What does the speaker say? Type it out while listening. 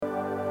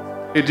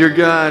Hey, dear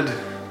God,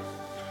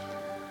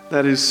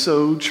 that is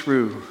so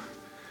true.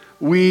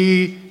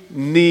 We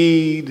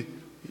need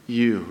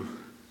you.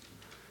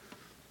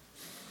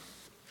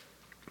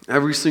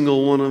 Every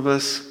single one of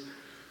us,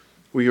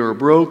 we are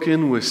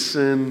broken with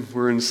sin.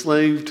 We're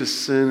enslaved to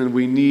sin, and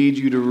we need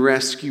you to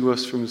rescue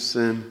us from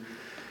sin.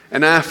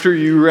 And after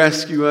you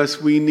rescue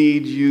us, we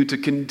need you to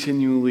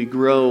continually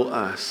grow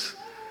us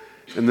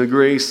in the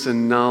grace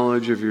and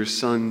knowledge of your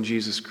Son,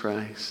 Jesus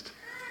Christ.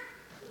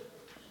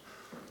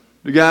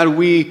 God,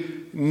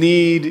 we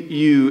need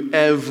you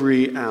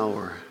every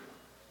hour.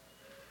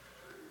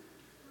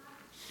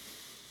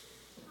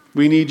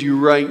 We need you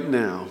right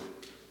now.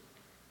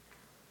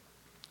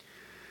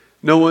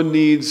 No one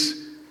needs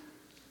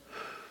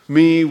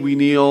me.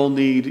 We all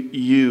need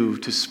you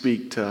to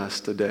speak to us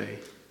today.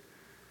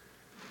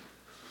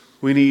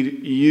 We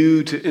need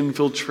you to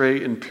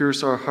infiltrate and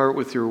pierce our heart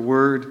with your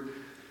word.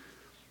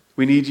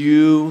 We need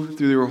you,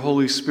 through your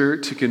Holy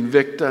Spirit, to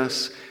convict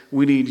us.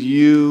 We need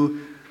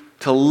you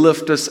to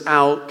lift us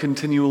out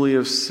continually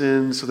of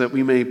sin so that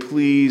we may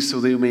please, so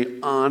that we may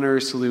honor,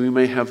 so that we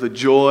may have the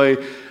joy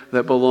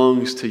that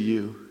belongs to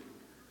you.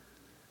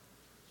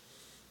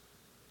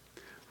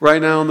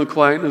 Right now, in the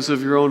quietness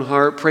of your own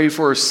heart, pray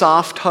for a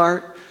soft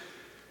heart.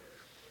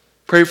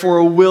 Pray for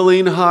a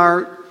willing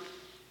heart.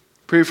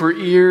 Pray for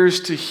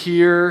ears to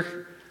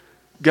hear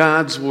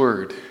God's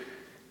word.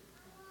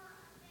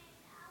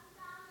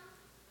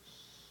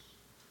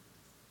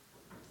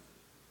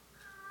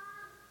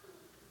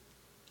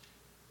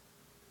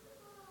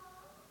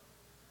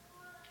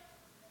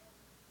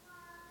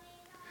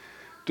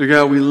 Dear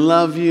God, we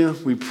love you.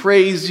 We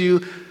praise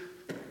you.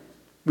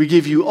 We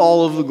give you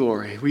all of the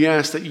glory. We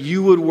ask that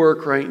you would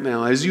work right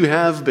now, as you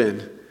have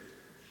been,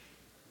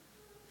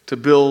 to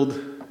build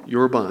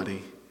your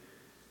body.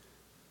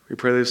 We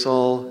pray this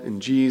all in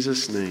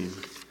Jesus' name.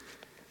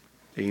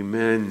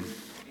 Amen.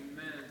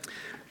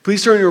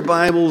 Please turn your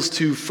Bibles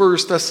to 1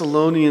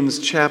 Thessalonians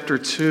chapter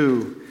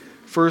 2.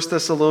 1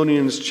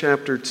 Thessalonians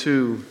chapter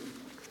 2.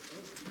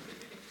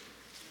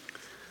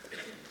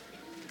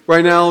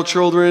 Right now,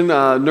 children,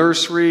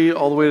 nursery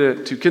all the way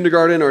to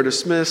kindergarten are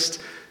dismissed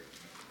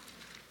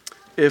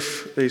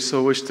if they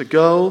so wish to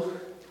go.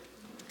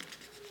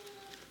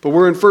 But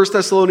we're in 1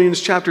 Thessalonians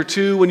chapter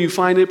 2. When you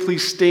find it,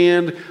 please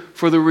stand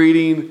for the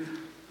reading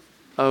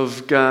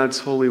of God's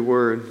holy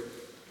word.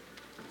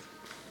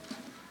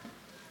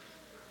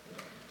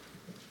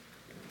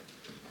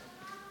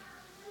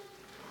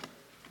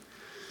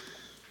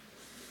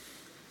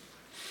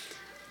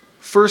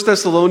 First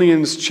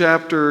Thessalonians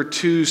chapter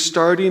 2,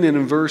 starting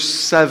in verse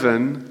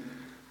 7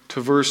 to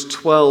verse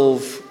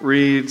 12,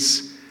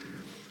 reads,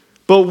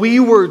 "But we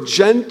were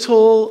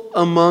gentle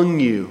among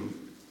you,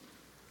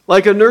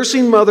 like a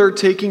nursing mother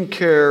taking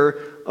care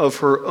of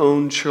her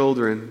own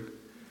children.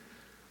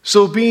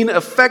 So being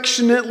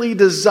affectionately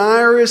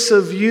desirous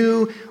of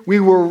you, we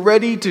were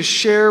ready to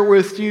share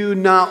with you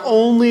not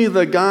only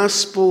the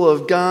gospel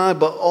of God,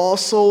 but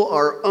also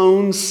our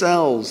own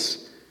selves,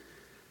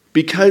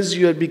 because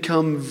you had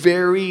become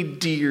very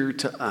dear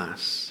to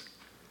us.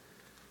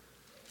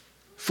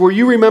 For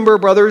you remember,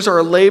 brothers,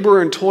 our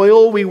labor and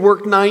toil. We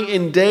work night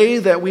and day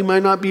that we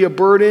might not be a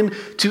burden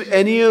to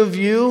any of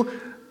you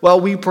while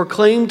we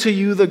proclaim to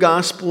you the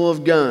gospel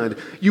of God.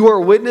 You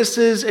are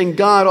witnesses, and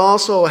God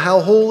also, how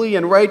holy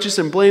and righteous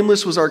and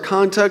blameless was our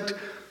conduct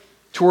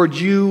toward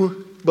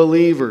you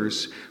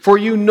believers. For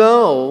you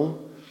know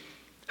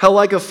how,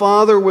 like a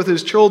father with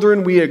his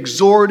children, we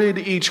exhorted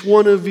each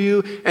one of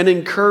you and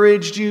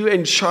encouraged you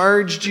and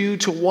charged you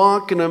to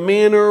walk in a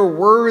manner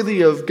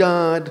worthy of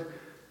God,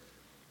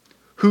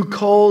 who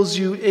calls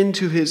you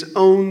into his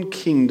own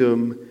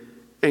kingdom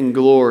and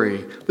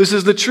glory." This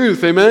is the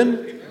truth,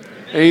 amen?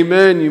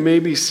 Amen. You may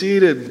be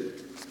seated.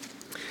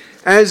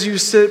 As you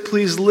sit,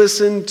 please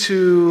listen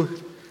to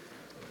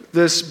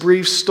this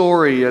brief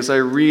story as I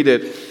read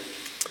it.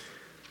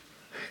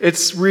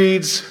 It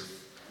reads,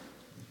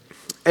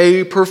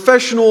 "A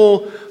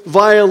professional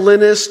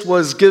violinist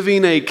was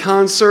giving a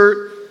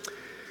concert.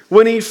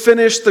 When he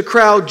finished, the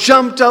crowd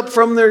jumped up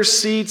from their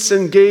seats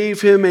and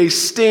gave him a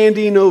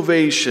standing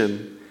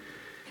ovation.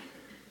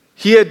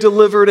 He had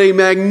delivered a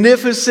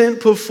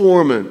magnificent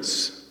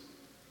performance.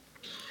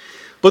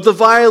 But the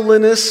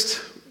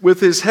violinist, with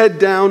his head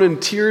down and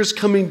tears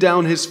coming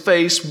down his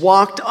face,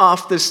 walked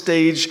off the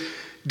stage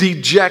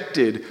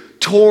dejected,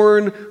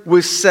 torn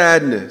with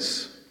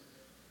sadness.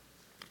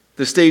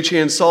 The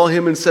stagehand saw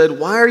him and said,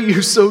 'Why are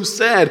you so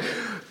sad?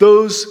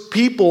 Those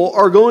people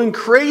are going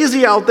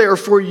crazy out there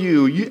for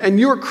you, and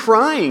you're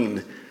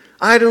crying.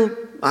 I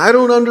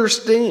don't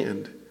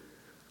understand.'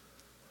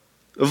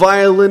 The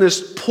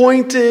violinist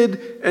pointed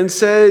and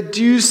said,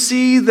 'Do you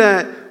see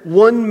that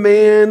one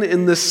man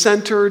in the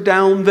center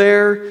down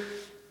there?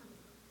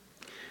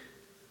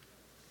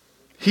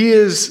 He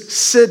is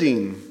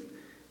sitting,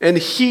 and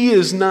he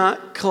is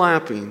not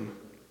clapping.'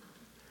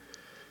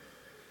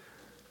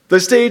 The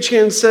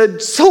stagehand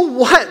said, 'So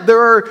what? There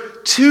are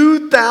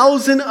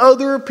 2,000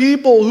 other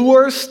people who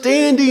are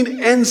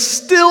standing and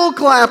still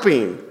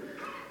clapping.'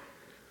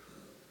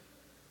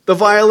 The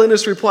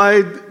violinist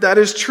replied, "That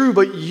is true,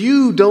 but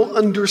you don't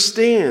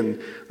understand.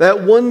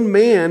 That one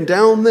man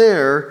down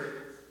there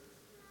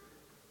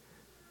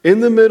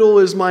in the middle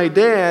is my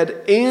dad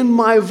and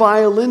my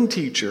violin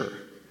teacher.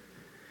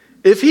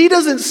 If he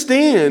doesn't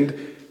stand,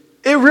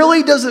 it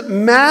really doesn't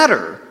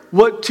matter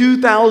what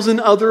 2,000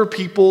 other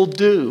people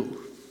do."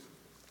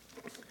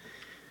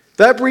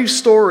 That brief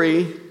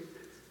story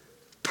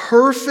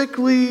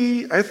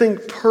perfectly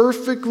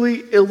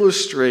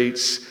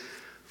illustrates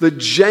the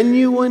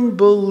genuine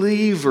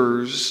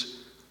believer's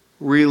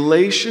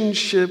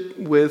relationship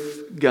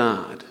with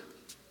God.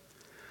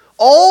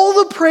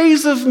 All the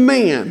praise of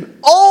man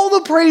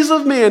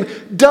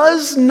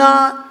does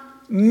not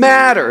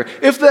matter.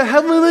 If the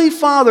Heavenly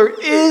Father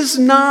is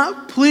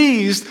not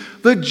pleased,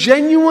 the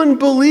genuine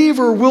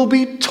believer will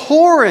be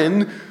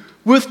torn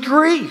with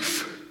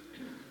grief.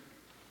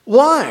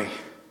 Why?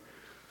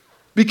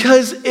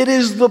 Because it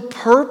is the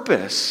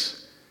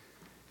purpose,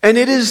 and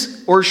it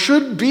is, or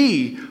should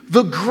be,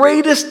 the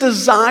greatest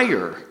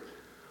desire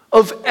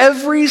of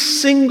every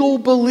single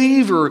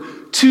believer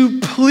to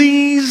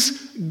please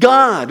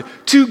God,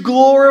 to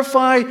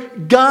glorify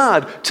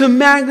God, to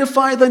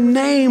magnify the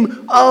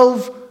name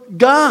of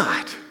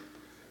God.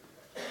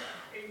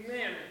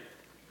 Amen.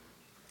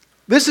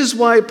 This is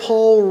why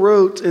Paul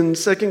wrote in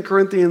 2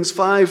 Corinthians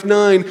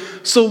 5:9,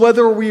 "So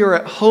whether we are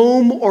at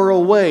home or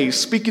away,"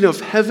 speaking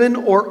of heaven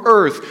or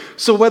earth,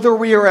 "so whether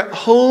we are at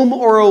home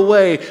or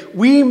away,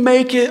 we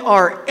make it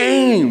our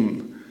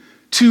aim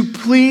to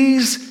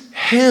please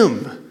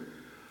Him."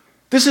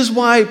 This is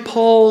why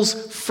Paul's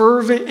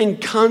fervent and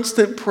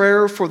constant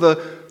prayer for the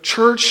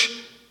church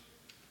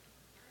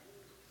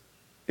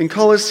in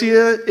Colossae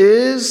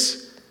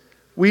is,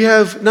 "We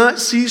have not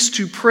ceased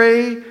to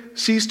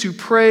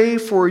pray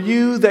for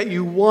you that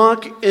you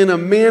walk in a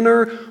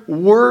manner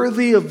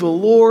worthy of the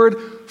Lord,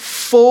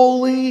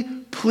 fully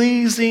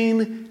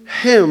pleasing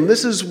Him."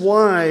 This is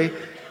why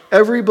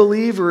every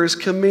believer is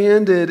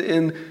commanded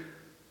in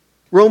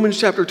Romans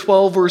chapter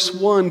 12, verse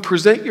 1,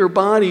 "Present your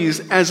bodies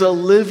as a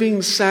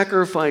living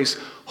sacrifice,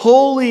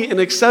 holy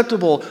and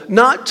acceptable,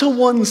 not to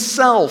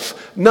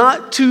oneself,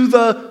 not to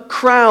the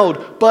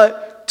crowd,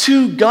 but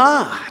to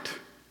God."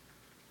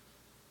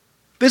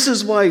 This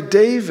is why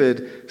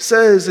David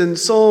says in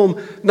Psalm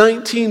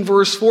 19,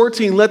 verse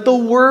 14, "Let the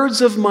words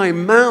of my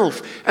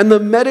mouth and the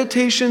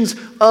meditations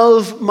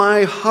of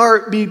my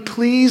heart be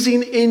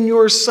pleasing in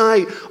your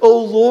sight, O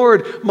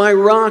Lord, my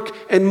rock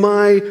and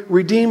my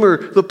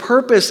redeemer." The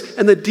purpose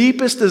and the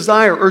deepest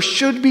desire, or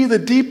should be the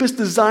deepest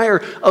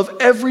desire of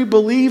every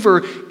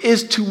believer,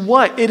 is to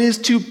what? It is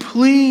to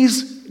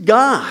please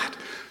God,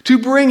 to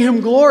bring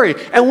Him glory.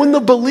 And when the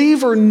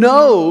believer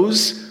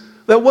knows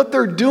that what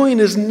they're doing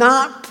is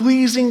not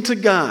pleasing to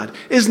God,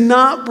 is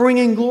not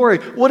bringing glory,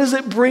 what does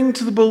it bring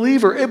to the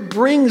believer? It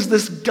brings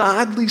this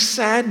godly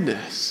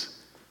sadness.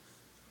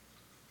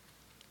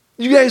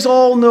 You guys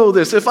all know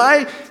this. If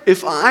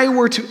I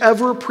were to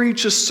ever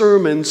preach a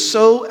sermon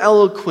so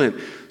eloquent,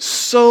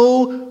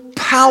 so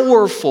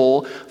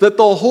powerful, that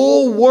the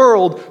whole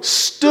world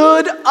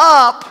stood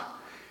up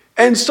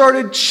and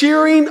started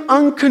cheering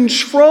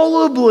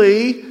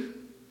uncontrollably,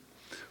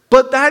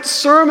 but that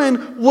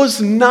sermon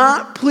was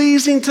not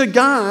pleasing to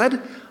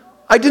God,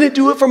 I didn't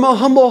do it from a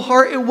humble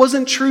heart, it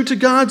wasn't true to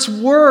God's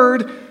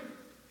word,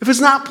 if it's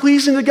not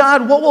pleasing to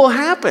God, what will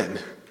happen?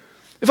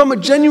 If I'm a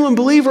genuine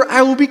believer,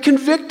 I will be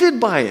convicted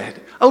by it.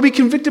 I will be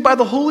convicted by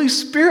the Holy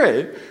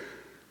Spirit.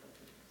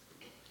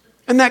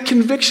 And that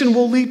conviction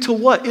will lead to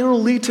what? It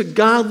will lead to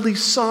godly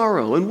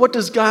sorrow. And what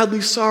does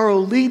godly sorrow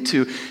lead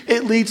to?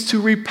 It leads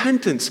to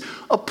repentance,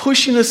 a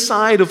pushing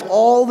aside of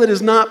all that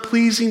is not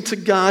pleasing to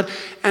God,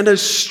 and a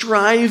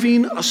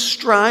striving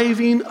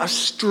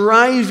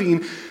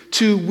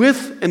to,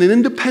 with an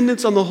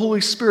independence on the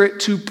Holy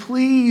Spirit, to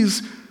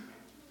please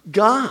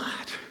God.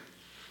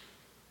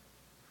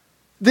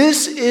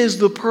 This is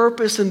the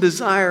purpose and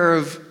desire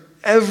of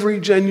every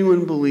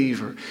genuine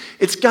believer.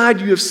 It's, "God,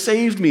 you have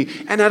saved me,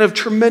 and out of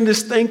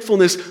tremendous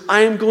thankfulness,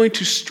 I am going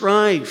to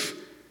strive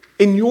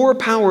in your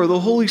power, the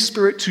Holy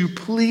Spirit, to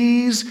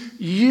please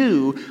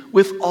you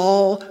with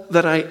all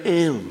that I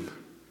am."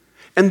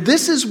 And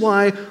this is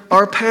why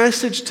our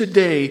passage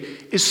today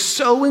is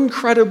so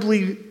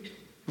incredibly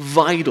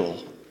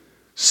vital.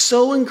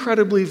 So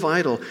incredibly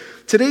vital.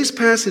 Today's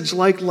passage,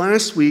 like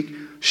last week,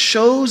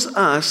 shows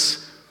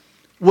us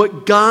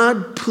what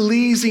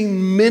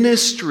God-pleasing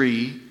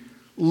ministry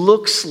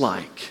looks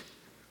like.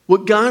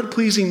 What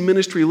God-pleasing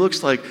ministry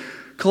looks like.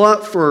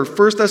 For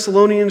 1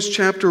 Thessalonians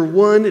chapter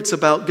 1, it's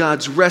about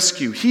God's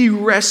rescue.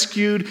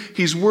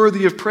 He's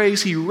worthy of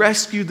praise. He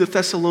rescued the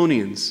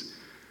Thessalonians.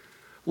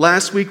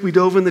 Last week we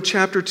dove into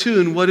chapter 2,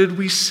 and what did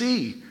we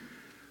see?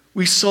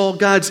 We saw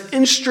God's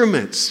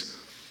instruments,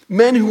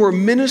 men who are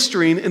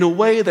ministering in a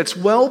way that's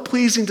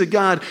well-pleasing to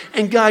God,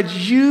 and God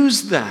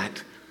used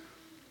that.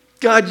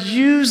 God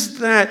used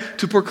that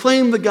to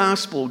proclaim the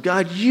gospel.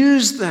 God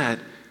used that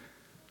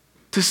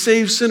to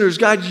save sinners.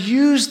 God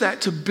used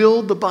that to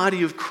build the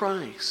body of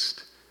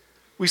Christ.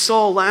 We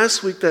saw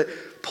last week that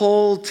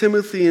Paul,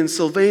 Timothy, and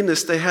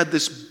Silvanus, they had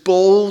this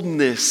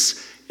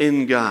boldness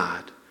in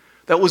God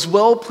that was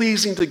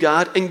well-pleasing to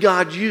God and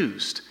God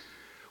used.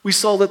 We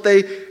saw that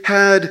they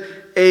had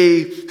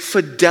a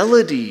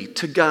fidelity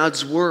to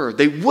God's word.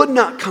 They would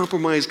not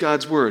compromise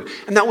God's word.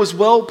 And that was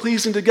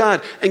well-pleasing to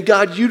God. And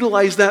God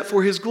utilized that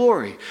for his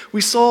glory. We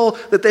saw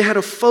that they had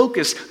a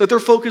focus, that their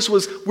focus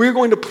was, we're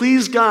going to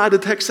please God, the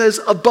text says,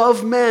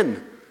 above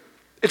men.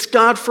 It's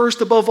God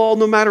first above all,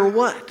 no matter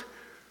what.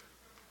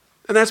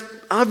 And that's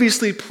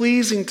obviously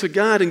pleasing to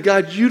God, and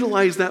God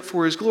utilized that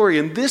for his glory.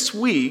 And this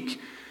week,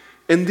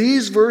 in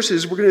these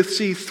verses, we're going to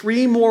see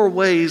 3 more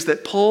ways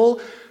that Paul,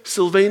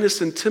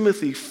 Silvanus, and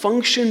Timothy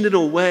functioned in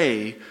a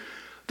way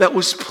that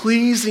was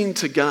pleasing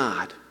to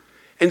God.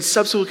 And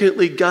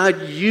subsequently,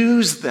 God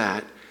used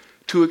that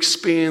to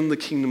expand the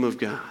kingdom of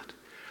God.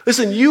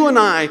 Listen, you and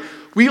I,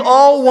 we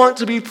all want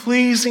to be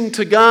pleasing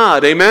to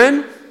God.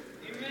 Amen?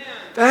 Amen.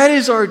 That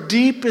is our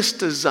deepest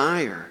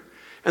desire.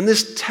 And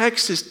this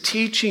text is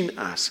teaching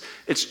us.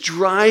 It's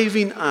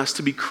driving us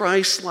to be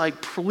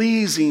Christ-like,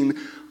 pleasing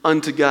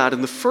unto God.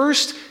 And the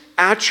first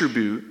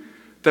attribute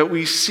that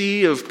we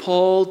see of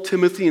Paul,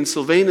 Timothy, and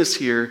Silvanus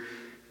here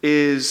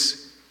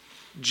is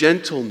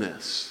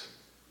gentleness.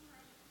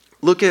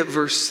 Look at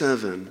verse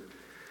 7.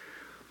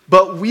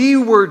 But we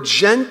were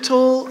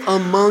gentle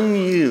among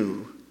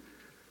you,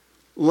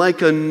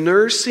 like a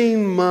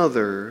nursing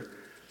mother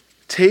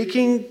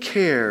taking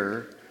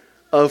care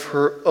of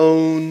her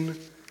own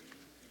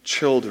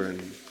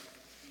children.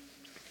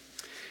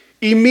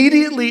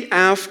 Immediately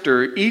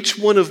after each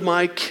one of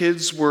my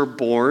kids were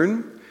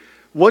born,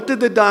 what did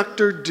the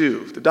doctor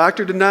do? The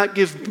doctor did not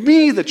give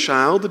me the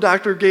child. The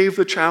doctor gave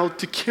the child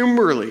to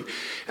Kimberly.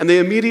 And they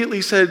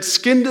immediately said,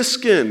 skin to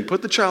skin.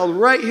 Put the child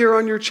right here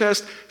on your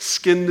chest,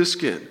 skin to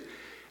skin.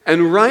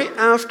 And right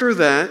after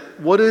that,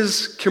 what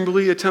does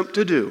Kimberly attempt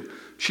to do?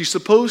 She's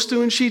supposed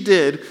to, and she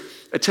did,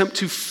 attempt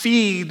to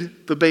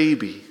feed the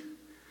baby.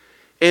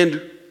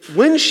 And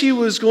when she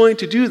was going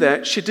to do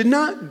that, she did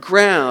not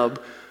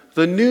grab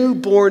the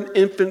newborn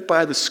infant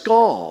by the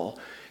skull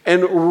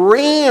and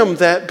ram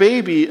that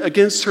baby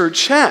against her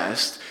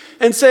chest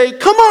and say,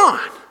 come on,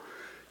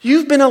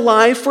 you've been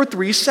alive for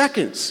 3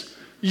 seconds.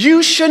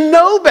 You should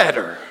know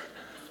better.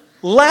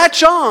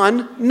 Latch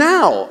on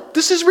now.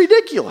 This is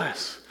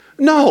ridiculous.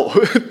 No,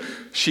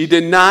 she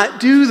did not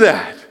do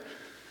that.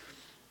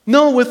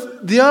 No,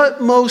 with the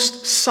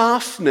utmost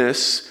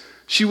softness,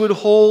 she would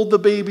hold the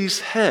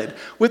baby's head.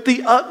 With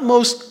the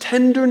utmost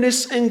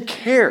tenderness and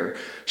care,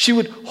 she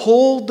would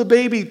hold the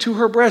baby to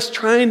her breast,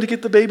 trying to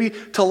get the baby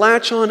to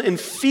latch on and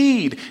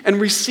feed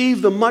and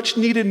receive the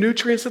much-needed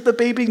nutrients that the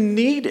baby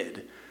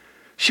needed.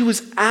 She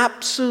was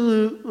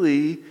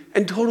absolutely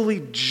and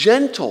totally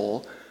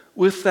gentle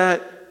with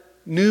that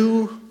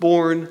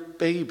newborn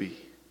baby.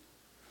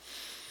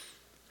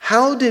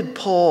 How did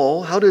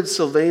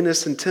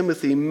Silvanus and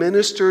Timothy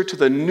minister to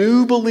the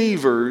new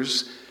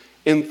believers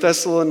in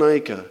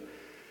Thessalonica?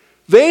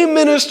 They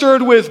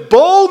ministered with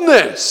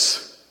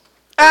boldness.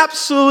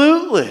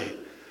 Absolutely.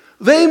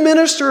 They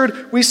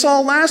ministered, we saw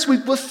last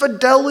week, with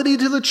fidelity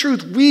to the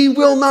truth. We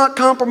will not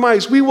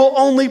compromise. We will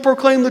only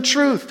proclaim the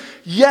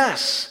truth.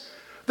 Yes.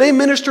 They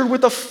ministered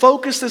with a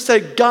focus that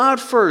said,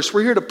 God first.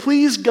 We're here to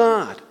please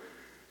God.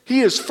 He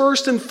is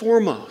first and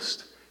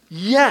foremost.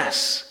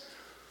 Yes.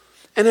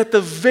 And at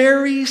the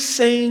very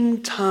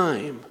same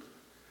time,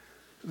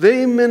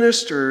 they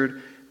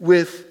ministered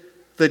with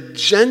the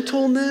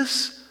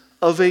gentleness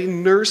of a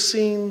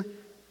nursing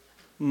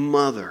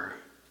mother.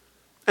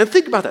 And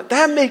think about that.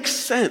 That makes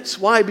sense.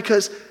 Why?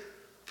 Because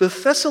the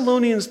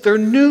Thessalonians, they're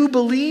new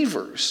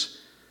believers.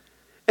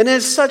 And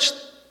as such,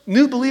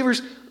 new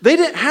believers, they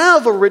didn't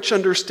have a rich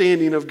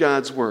understanding of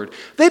God's word.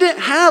 They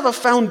didn't have a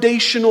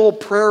foundational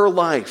prayer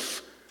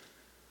life.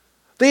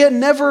 They had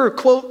never,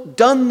 quote,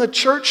 done the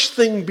church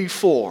thing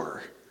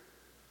before.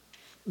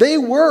 They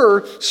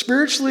were,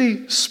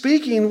 spiritually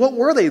speaking, what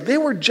were they? They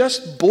were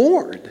just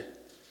born.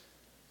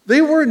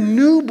 They were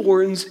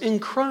newborns in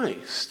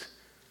Christ.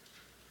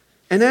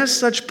 And as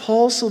such,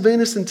 Paul,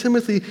 Silvanus, and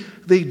Timothy,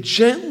 they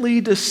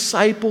gently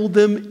discipled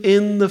them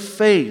in the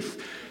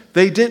faith.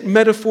 They didn't,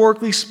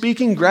 metaphorically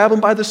speaking, grab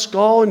them by the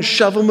skull and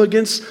shove them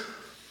against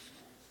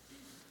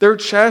their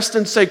chest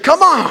and say,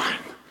 come on,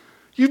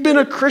 you've been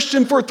a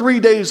Christian for 3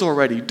 days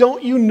already.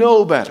 Don't you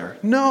know better?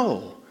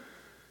 No.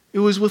 It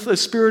was with a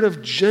spirit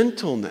of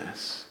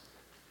gentleness.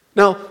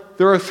 Now,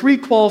 there are 3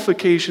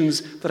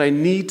 qualifications that I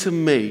need to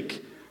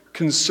make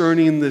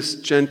concerning this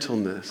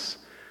gentleness.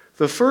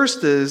 The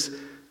first is,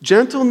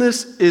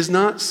 gentleness is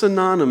not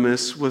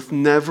synonymous with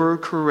never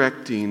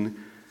correcting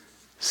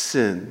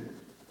sin.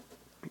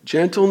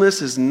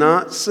 Gentleness is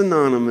not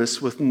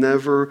synonymous with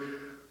never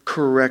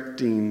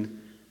correcting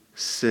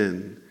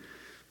sin.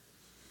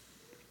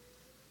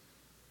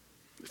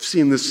 I've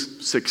seen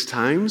this 6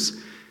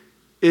 times.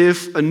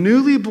 If a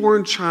newly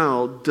born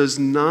child does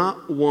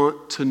not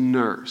want to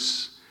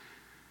nurse,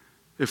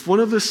 if one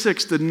of the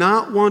 6 did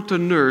not want to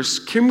nurse,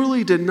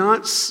 Kimberly did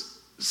not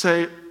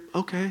say,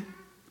 okay,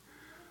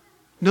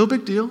 no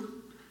big deal.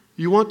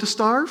 You want to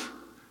starve?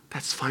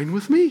 That's fine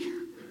with me.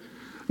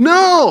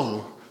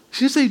 No.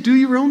 She didn't say, do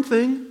your own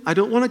thing. I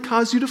don't want to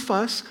cause you to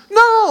fuss.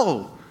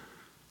 No.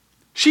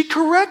 She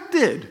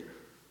corrected.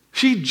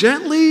 She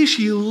gently,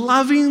 she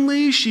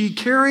lovingly, she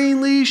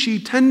caringly,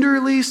 she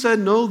tenderly said,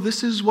 no,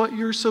 this is what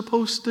you're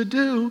supposed to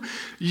do.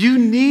 You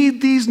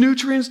need these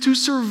nutrients to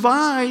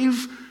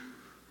survive.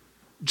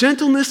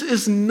 Gentleness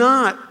is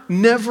not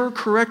never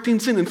correcting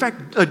sin. In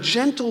fact, a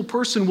gentle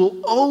person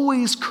will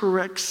always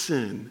correct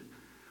sin.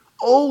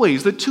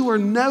 Always. The two are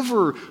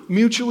never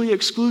mutually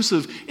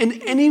exclusive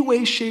in any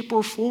way, shape,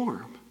 or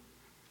form.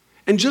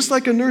 And just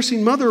like a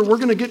nursing mother, we're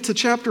going to get to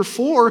chapter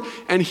 4,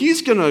 and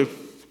he's going to,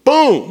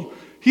 boom,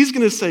 he's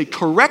going to say,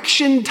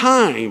 correction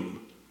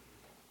time.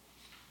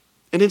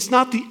 And it's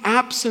not the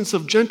absence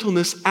of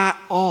gentleness at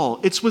all.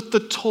 It's with the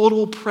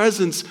total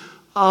presence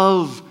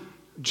of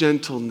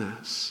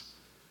gentleness.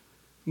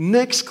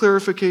 Next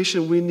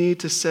clarification we need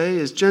to say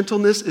is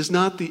gentleness is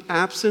not the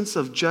absence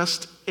of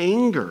just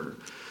anger.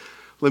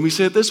 Let me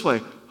say it this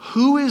way.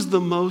 Who is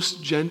the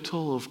most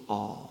gentle of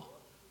all?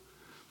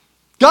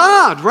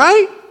 God,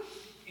 right?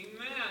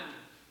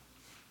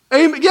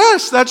 Amen.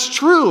 Yes, that's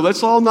true.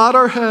 Let's all nod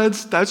our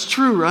heads. That's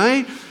true,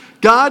 right?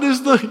 God is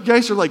you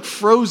guys are like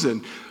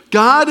frozen.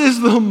 God is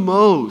the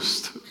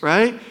most,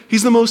 right?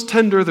 He's the most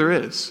tender there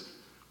is.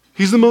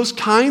 He's the most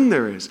kind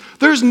there is.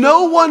 There's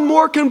no one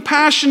more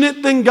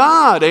compassionate than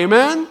God,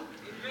 amen? Amen.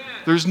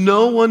 There's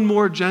no one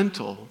more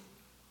gentle.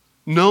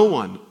 No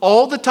one.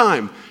 All the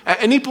time.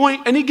 At any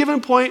point, any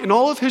given point in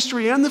all of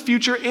history and the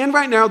future and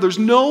right now, there's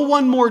no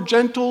one more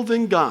gentle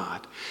than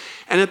God.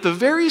 And at the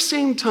very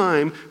same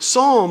time,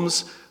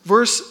 Psalms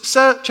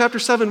chapter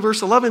 7,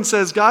 verse 11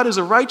 says, God is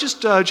a righteous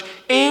judge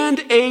and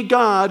a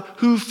God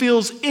who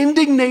feels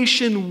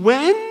indignation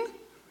when?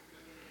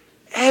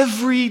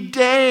 Every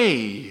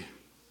day.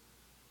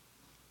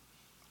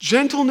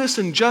 Gentleness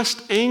and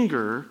just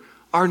anger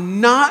are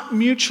not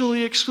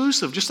mutually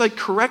exclusive. Just like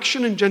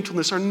correction and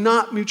gentleness are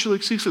not mutually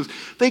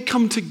exclusive. They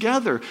come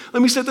together.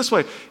 Let me say it this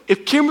way.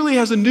 If Kimberly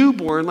has a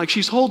newborn, like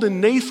she's holding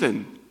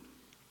Nathan,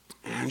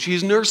 and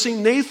she's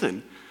nursing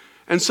Nathan,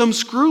 and some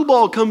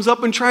screwball comes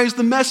up and tries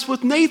to mess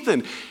with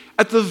Nathan,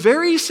 at the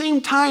very same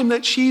time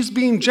that she's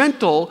being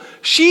gentle,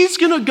 she's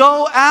going to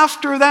go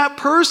after that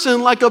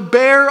person like a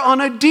bear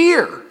on a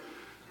deer.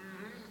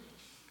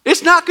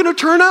 It's not going to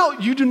turn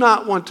out. You do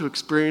not want to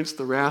experience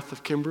the wrath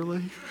of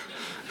Kimberly.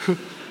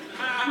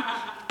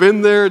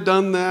 Been there,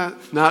 done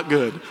that. Not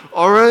good.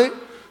 All right?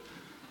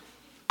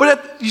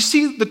 But you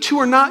see, the two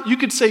are not, you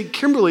could say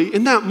Kimberly,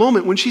 in that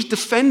moment when she's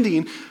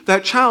defending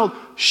that child,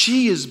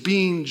 she is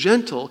being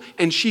gentle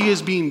and she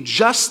is being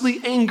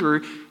justly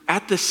angered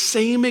at the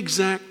same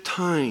exact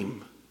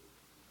time.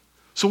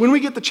 So when we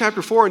get to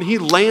chapter 4 and he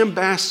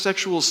lambasts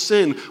sexual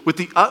sin with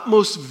the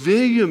utmost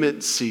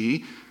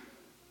vehemency,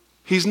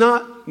 he's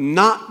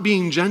not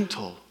being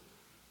gentle.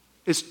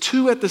 It's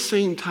two at the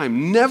same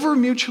time, never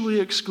mutually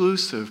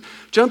exclusive.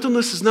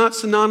 Gentleness is not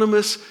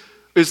synonymous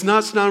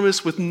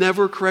with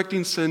never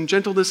correcting sin.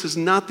 Gentleness is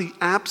not the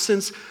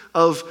absence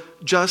of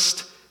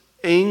just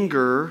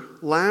anger.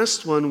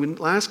 Last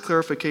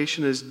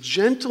clarification is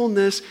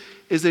gentleness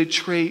is a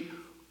trait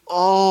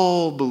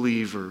all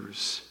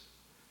believers,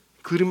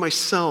 including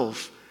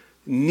myself,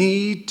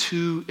 need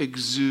to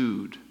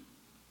exude.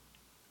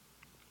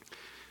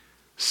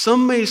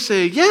 Some may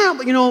say, yeah,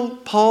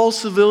 Paul,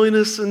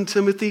 Silvanus, and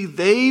Timothy,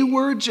 they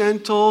were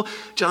gentle.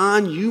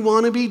 John, you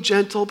want to be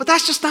gentle, but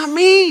that's just not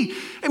me.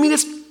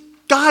 It's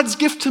God's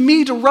gift to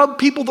me to rub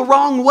people the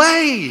wrong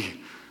way.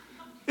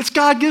 It's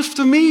God's gift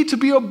to me to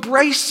be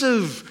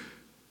abrasive.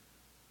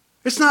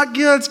 It's not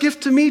God's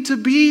gift to me to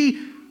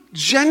be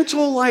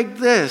gentle like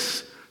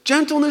this.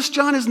 Gentleness,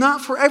 John, is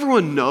not for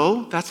everyone.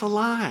 No, that's a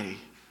lie,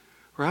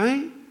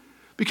 right?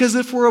 Because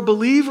if we're a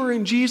believer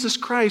in Jesus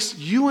Christ,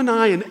 you and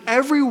I and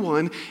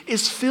everyone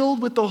is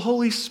filled with the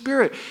Holy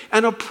Spirit.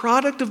 And a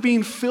product of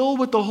being filled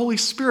with the Holy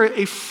Spirit,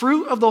 a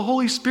fruit of the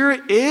Holy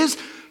Spirit is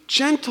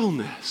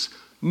gentleness.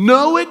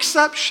 No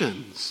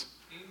exceptions.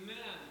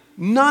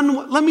 Amen.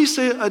 None. Let me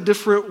say it a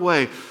different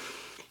way.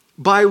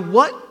 By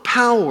what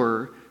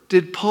power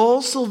did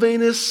Paul,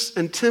 Silvanus,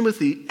 and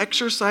Timothy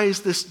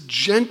exercise this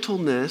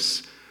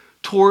gentleness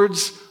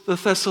towards the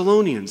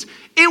Thessalonians?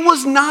 It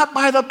was not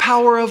by the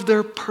power of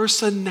their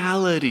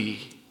personality.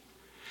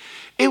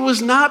 It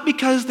was not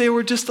because they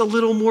were just a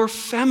little more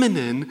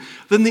feminine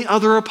than the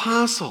other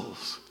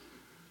apostles.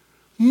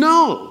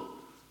 No.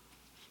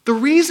 The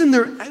reason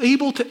they're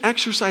able to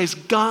exercise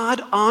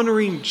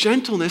God-honoring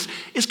gentleness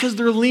is because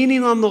they're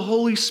leaning on the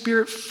Holy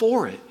Spirit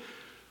for it.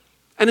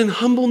 And in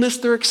humbleness,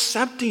 they're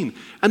accepting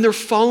and they're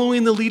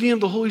following the leading of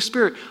the Holy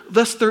Spirit.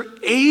 Thus, they're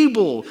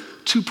able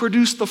to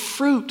produce the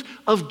fruit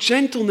of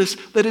gentleness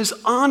that is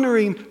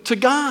honoring to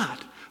God.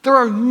 There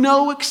are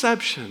no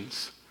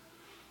exceptions.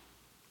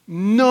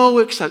 No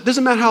exceptions.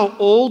 Doesn't matter how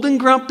old and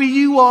grumpy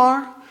you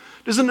are.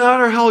 Doesn't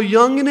matter how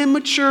young and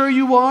immature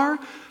you are.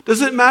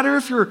 Doesn't matter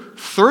if you're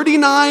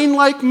 39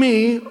 like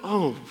me.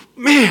 Oh,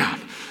 man.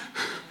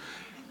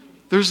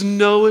 There's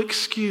no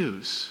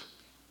excuse.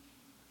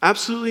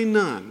 Absolutely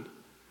none.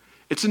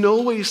 It's an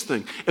always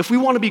thing. If we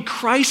want to be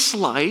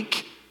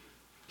Christ-like,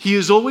 He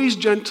is always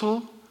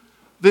gentle,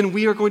 then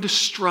we are going to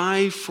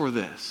strive for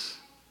this.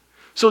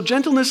 So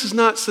gentleness is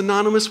not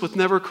synonymous with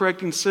never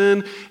correcting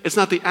sin. It's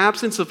not the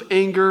absence of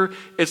anger.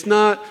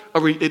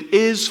 It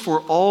is for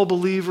all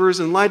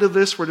believers. In light of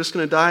this, we're just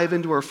going to dive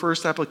into our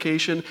first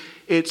application.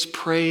 It's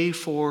pray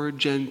for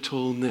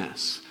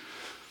gentleness.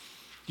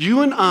 You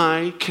and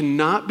I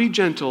cannot be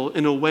gentle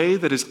in a way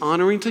that is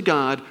honoring to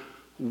God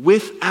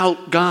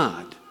without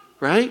God,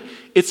 right?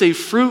 It's a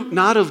fruit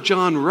not of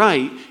John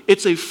Wright.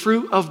 It's a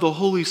fruit of the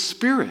Holy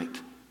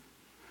Spirit.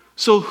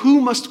 So who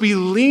must we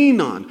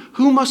lean on?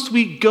 Who must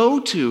we go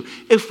to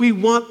if we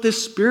want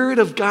this spirit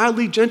of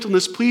godly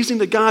gentleness pleasing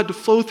to God to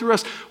flow through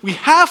us? We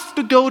have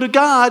to go to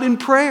God in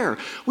prayer.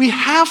 We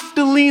have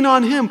to lean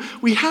on Him.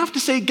 We have to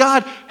say,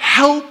 God,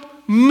 help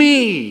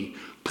me.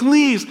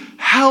 Please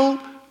help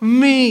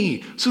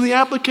me. So the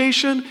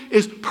application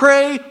is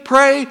pray,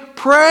 pray,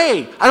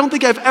 pray. I don't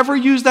think I've ever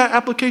used that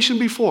application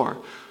before.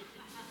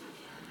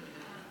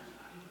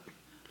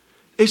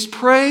 Is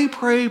pray,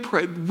 pray,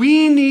 pray.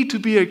 We need to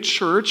be a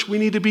church. We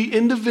need to be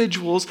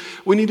individuals.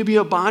 We need to be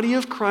a body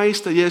of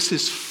Christ that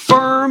is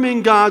firm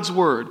in God's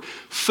word.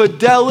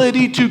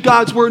 Fidelity to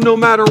God's word no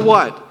matter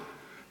what.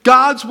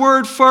 God's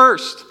word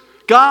first.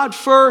 God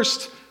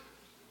first.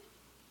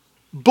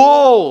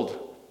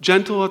 Bold.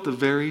 Gentle at the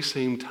very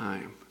same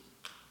time.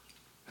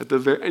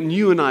 And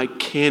you and I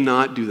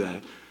cannot do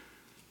that.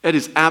 It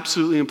is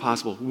absolutely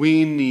impossible.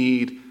 We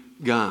need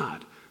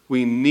God.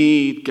 We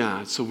need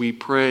God. So we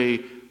pray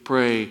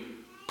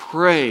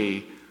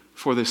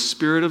for the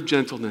spirit of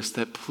gentleness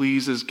that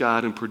pleases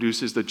God and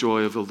produces the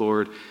joy of the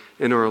Lord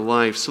in our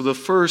life. So the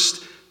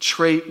first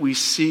trait we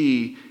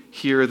see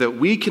here that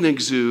we can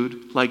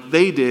exude like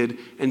they did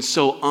and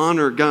so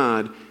honor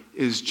God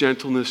is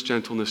gentleness,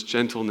 gentleness,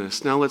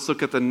 gentleness. Now let's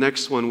look at the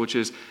next one, which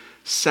is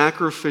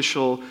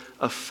sacrificial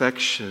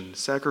affection.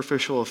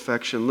 Sacrificial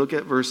affection. Look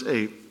at verse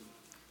 8.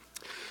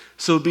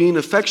 So being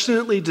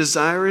affectionately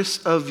desirous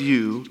of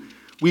you,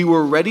 we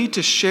were ready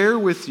to share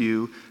with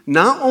you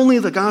not only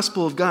the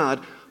gospel of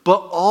God, but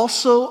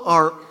also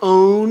our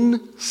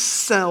own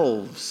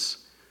selves,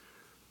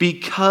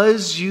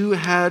 because you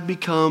had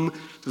become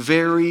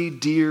very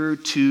dear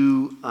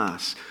to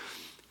us.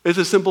 It's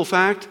a simple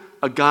fact.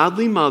 A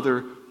godly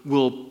mother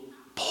will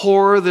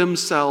pour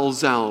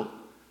themselves out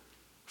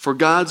for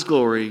God's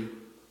glory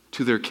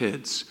to their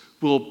kids.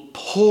 Will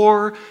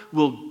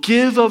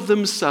give of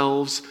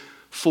themselves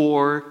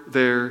for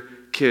their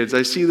kids.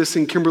 I see this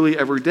in Kimberly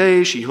every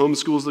day. She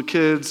homeschools the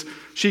kids.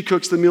 She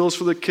cooks the meals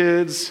for the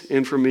kids.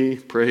 And for me,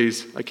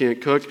 praise, I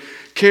can't cook.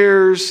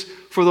 Cares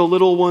for the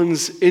little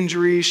one's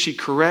injuries. She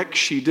corrects,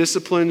 she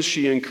disciplines,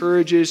 she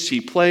encourages, she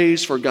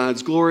plays for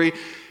God's glory.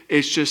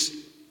 It's just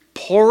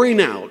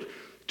pouring out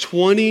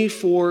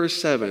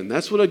 24/7.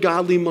 That's what a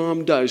godly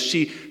mom does.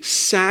 She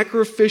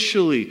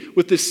sacrificially,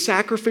 with this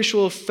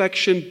sacrificial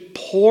affection,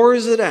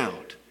 pours it out.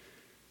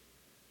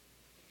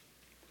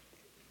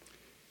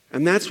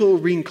 And that's what we're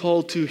being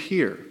called to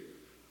here.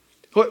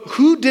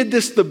 Who did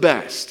this the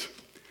best?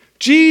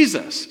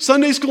 Jesus.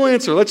 Sunday school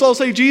answer. Let's all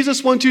say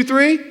Jesus. 1, 2,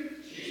 3.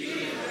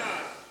 Jesus.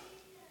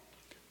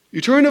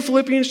 You turn to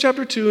Philippians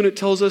chapter 2 and it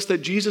tells us that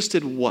Jesus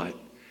did what?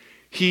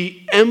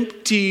 He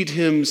emptied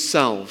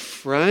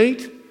himself,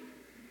 right?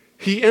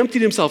 He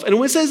emptied himself. And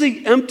when it says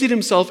he emptied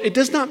himself, it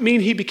does not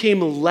mean he became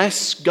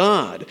less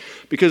God,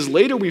 because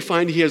later we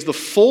find he has the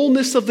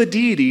fullness of the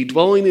deity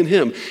dwelling in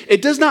him.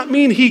 It does not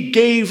mean he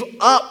gave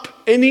up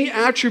any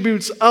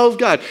attributes of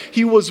God.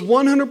 He was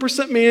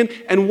 100% man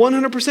and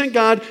 100%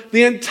 God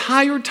the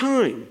entire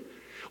time.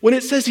 When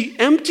it says he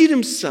emptied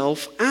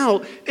himself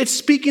out, it's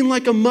speaking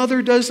like a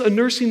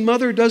nursing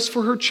mother does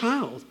for her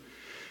child.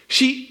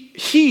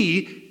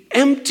 He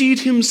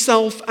emptied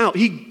himself out.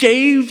 He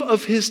gave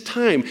of his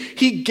time.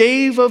 He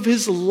gave of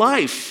his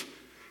life.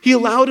 He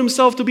allowed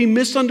himself to be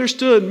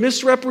misunderstood,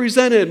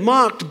 misrepresented,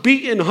 mocked,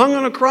 beaten, hung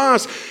on a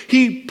cross.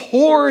 He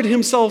poured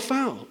himself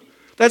out.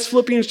 That's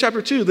Philippians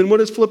chapter 2. Then what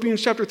does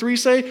Philippians chapter 3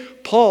 say?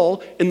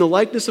 Paul, in the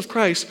likeness of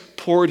Christ,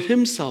 poured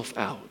himself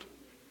out.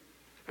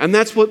 And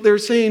that's what they're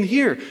saying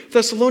here.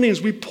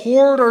 Thessalonians, we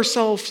poured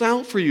ourselves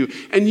out for you.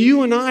 And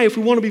you and I, if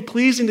we want to be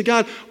pleasing to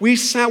God, we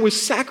sat with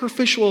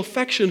sacrificial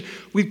affection.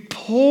 We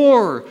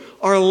pour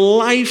our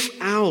life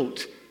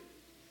out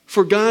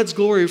for God's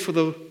glory, for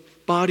the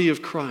body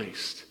of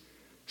Christ.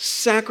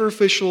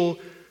 Sacrificial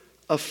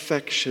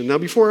affection. Now,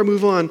 before I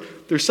move on,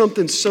 there's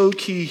something so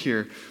key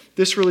here.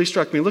 This really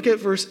struck me. Look at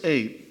verse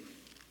 8.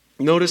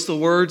 Notice the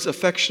words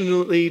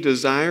affectionately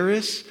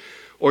desirous,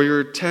 or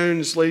your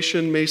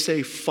translation may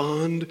say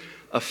fond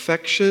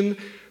affection.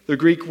 The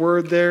Greek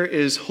word there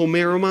is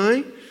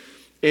homeromai.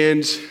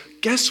 And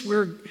guess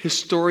where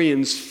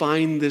historians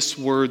find this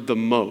word the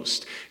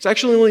most? It's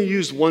actually only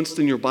used once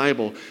in your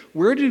Bible.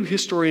 Where do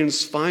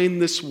historians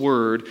find this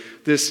word,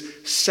 this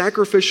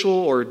sacrificial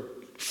or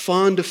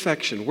fond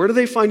affection? Where do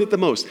they find it the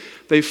most?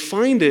 They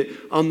find it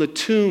on the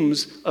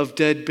tombs of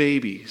dead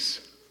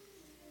babies.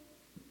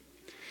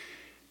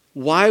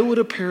 Why would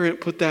a parent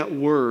put that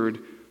word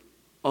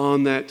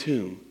on that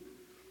tomb?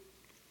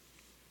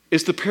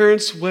 It's the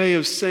parents' way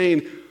of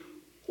saying,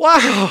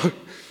 wow,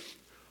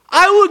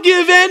 I would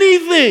give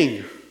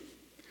anything.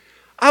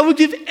 I would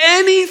give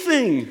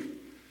anything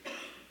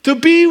to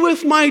be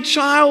with my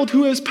child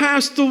who has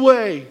passed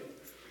away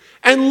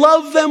and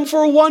love them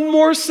for one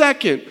more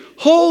second.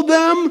 Hold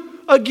them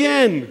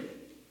again.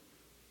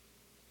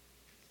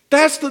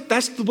 That's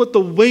what the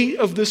weight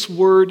of this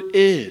word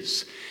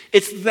is.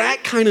 It's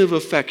that kind of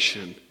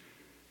affection.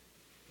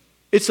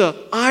 It's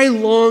I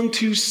long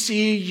to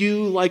see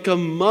you like a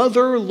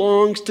mother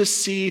longs to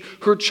see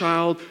her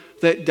child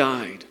that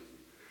died.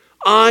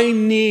 I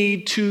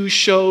need to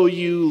show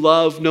you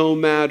love no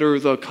matter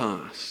the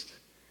cost.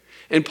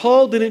 And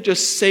Paul didn't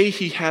just say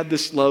he had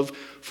this love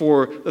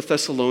for the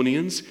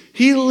Thessalonians.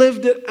 He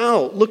lived it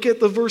out. Look at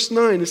the verse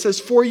 9. It says,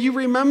 "For you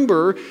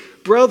remember,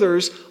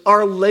 brothers,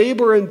 our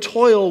labor and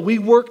toil, we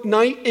work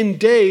night and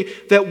day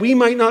that we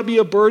might not be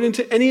a burden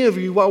to any of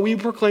you while we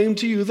proclaim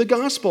to you the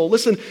gospel."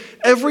 Listen,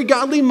 every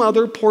godly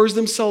mother pours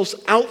themselves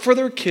out for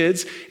their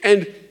kids,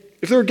 and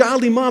if they're a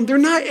godly mom, they're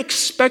not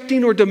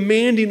expecting or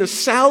demanding a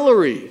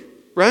salary,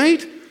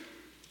 right?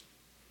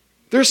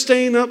 They're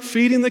staying up,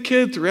 feeding the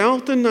kid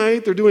throughout the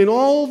night. They're doing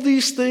all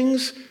these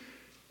things.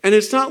 And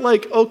it's not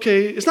like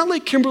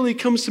Kimberly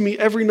comes to me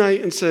every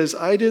night and says,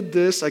 I did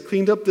this, I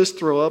cleaned up this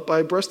throw up,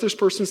 I brushed this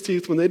person's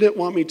teeth when they didn't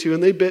want me to,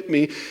 and they bit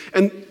me.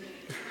 And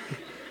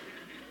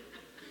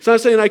it's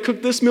not saying I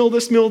cooked this meal,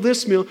 this meal,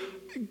 this meal.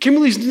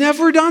 Kimberly's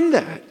never done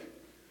that.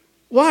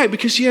 Why?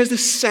 Because she has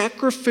this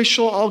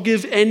sacrificial, I'll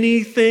give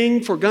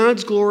anything for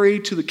God's glory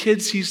to the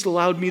kids he's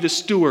allowed me to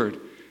steward.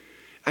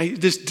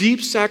 This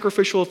deep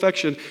sacrificial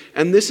affection.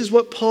 And this is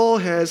what Paul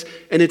has,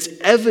 and it's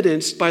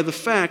evidenced by the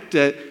fact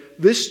that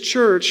this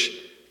church,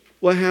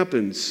 what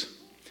happens?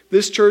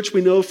 This church,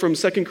 we know from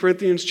 2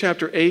 Corinthians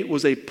chapter 8,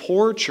 was a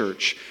poor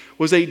church,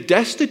 was a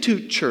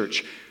destitute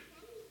church.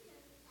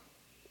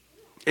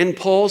 And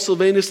Paul,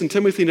 Silvanus, and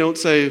Timothy don't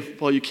say,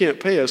 well, you can't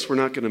pay us, we're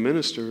not going to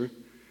minister.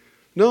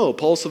 No,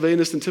 Paul,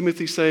 Silvanus, and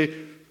Timothy say,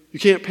 you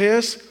can't pay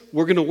us,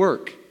 we're going to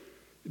work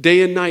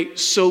day and night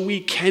so we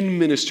can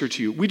minister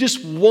to you. We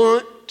just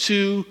want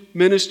to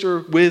minister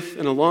with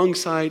and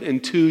alongside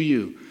and to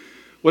you.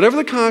 Whatever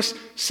the cost,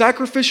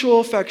 sacrificial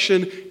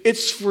affection,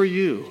 it's for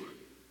you.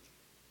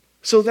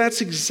 So that's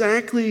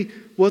exactly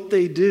what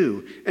they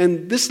do.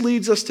 And this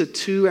leads us to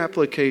two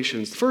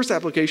applications. The first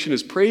application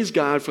is praise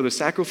God for the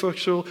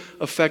sacrificial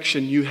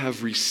affection you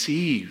have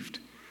received.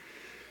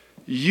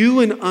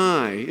 You and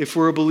I, if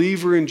we're a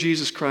believer in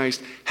Jesus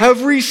Christ,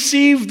 have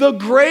received the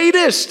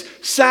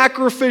greatest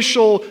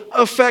sacrificial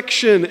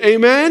affection.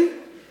 Amen? Amen.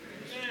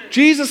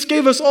 Jesus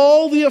gave us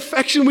all the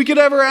affection we could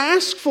ever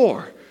ask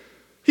for.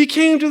 He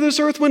came to this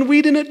earth when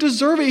we didn't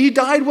deserve it. He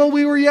died while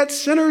we were yet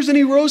sinners, and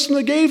he rose from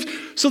the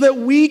grave so that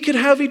we could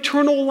have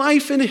eternal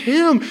life in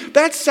him.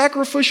 That's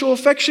sacrificial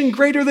affection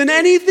greater than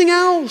anything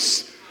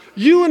else.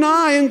 You and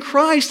I in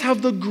Christ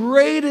have the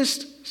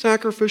greatest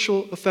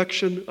sacrificial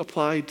affection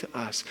applied to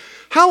us.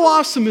 How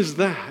awesome is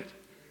that?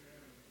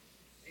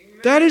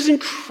 That is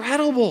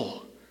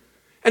incredible.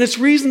 And it's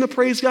reason to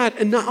praise God.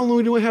 And not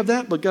only do we have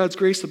that, but God's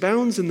grace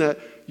abounds in that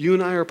you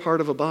and I are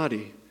part of a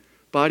body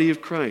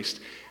of Christ.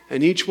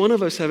 And each one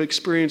of us have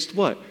experienced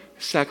what?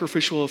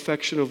 Sacrificial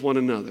affection of one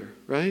another,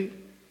 right?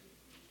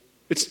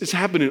 It's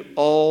happening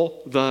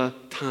all the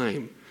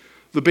time.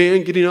 The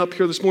band getting up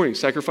here this morning,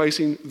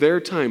 sacrificing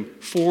their time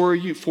for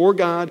you, for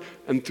God,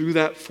 and through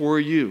that for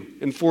you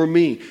and for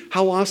me.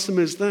 How awesome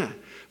is that?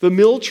 The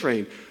mill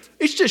train,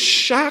 it just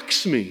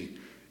shocks me.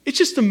 It's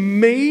just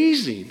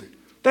amazing.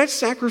 That's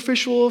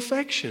sacrificial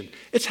affection.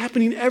 It's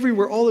happening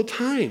everywhere all the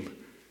time.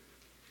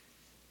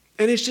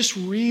 And it's just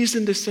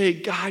reason to say,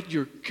 God,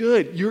 you're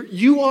good.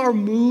 You are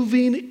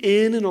moving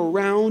in and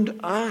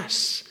around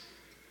us.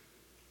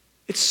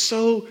 It's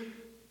so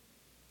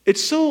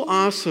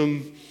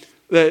awesome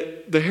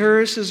that the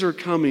Harrises are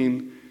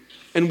coming,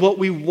 and what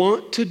we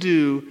want to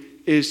do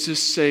is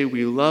just say,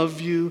 we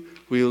love you,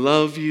 we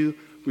love you,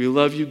 we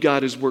love you.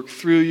 God has worked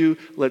through you.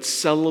 Let's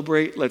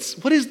celebrate.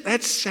 What is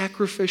that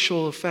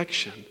sacrificial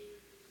affection?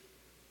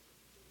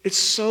 It's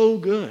so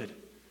good.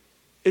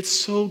 It's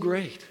so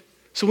great.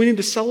 So we need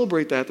to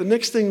celebrate that. The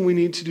next thing we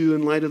need to do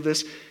in light of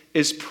this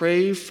is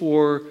pray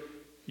for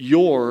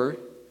your,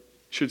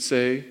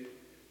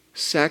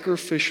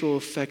 sacrificial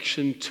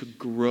affection to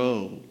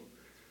grow,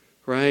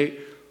 right?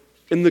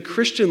 In the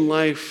Christian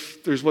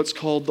life, there's what's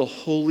called the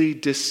holy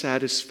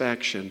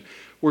dissatisfaction.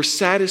 We're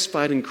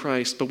satisfied in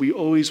Christ, but we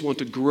always want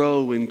to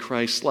grow in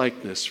Christ's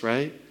likeness,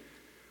 right?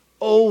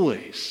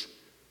 Always.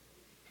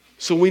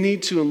 So we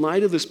need to, in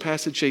light of this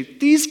passage, say,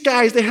 these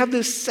guys, they have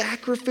this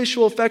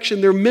sacrificial affection.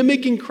 They're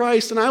mimicking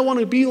Christ, and I want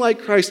to be like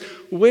Christ.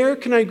 Where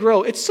can I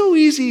grow? It's so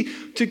easy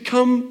to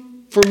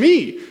come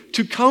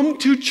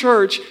to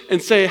church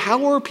and say,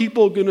 how are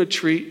people going to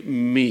treat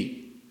me?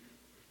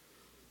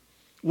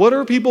 What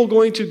are people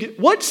going to get?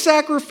 What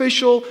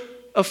sacrificial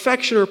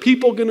affection are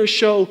people going to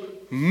show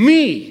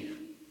me?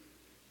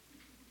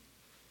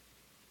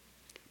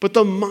 But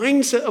the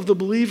mindset of the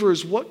believer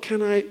is, what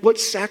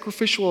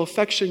sacrificial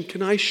affection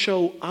can I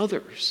show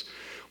others?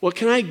 What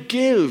can I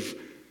give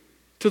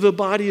to the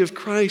body of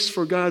Christ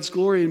for God's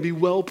glory and be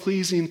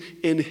well-pleasing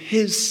in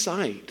his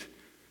sight.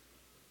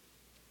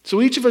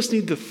 So each of us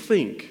need to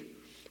think.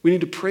 We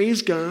need to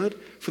praise God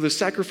for the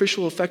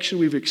sacrificial affection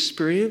we've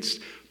experienced.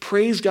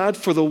 Praise God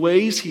for the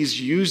ways he's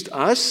used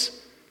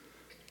us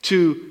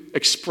to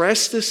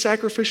express this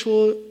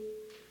sacrificial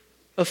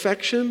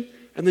affection.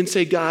 And then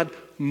say, God,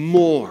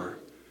 more.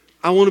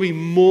 I want to be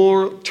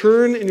more.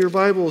 Turn in your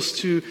Bibles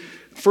to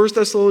 1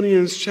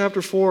 Thessalonians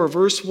chapter 4,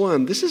 verse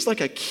 1. This is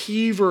like a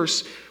key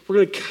verse. We're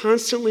going to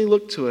constantly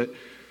look to it.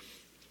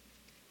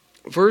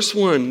 Verse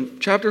 1,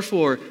 chapter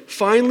 4.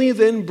 Finally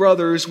then,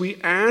 brothers,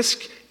 we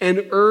ask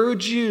and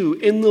urge you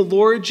in the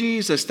Lord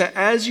Jesus that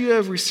as you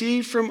have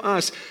received from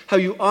us how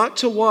you ought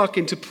to walk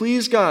and to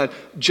please God,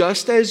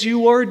 just as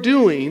you are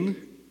doing,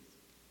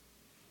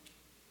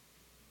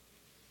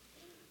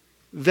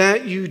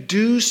 that you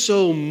do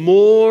so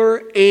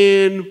more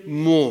and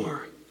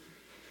more.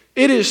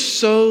 It is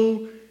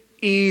so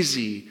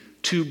easy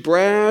to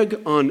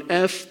brag on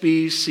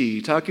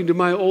FBC. Talking to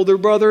my older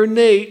brother,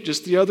 Nate,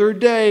 just the other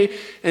day,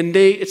 and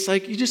Nate, it's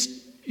like, you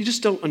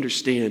just don't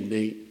understand,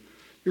 Nate.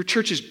 Your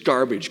church is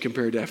garbage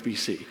compared to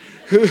FBC.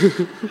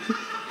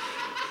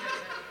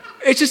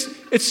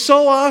 It's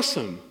so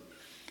awesome.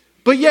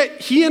 But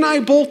yet, he and I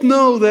both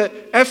know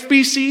that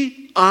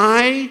FBC,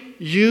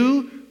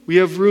 we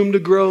have room to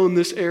grow in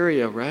this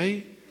area,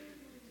 right?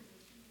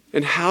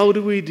 And how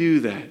do we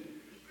do that?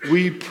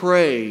 We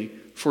pray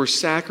for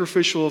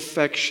sacrificial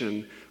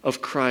affection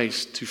of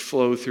Christ to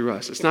flow through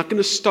us. It's not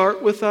going to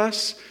start with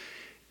us.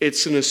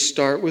 It's going to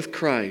start with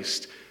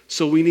Christ.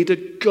 So we need to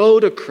go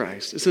to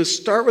Christ. It's going to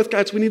start with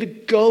God. So we need to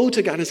go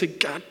to God and say,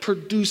 God,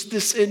 produce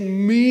this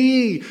in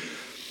me.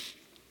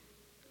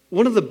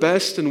 One of the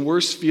best and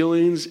worst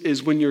feelings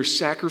is when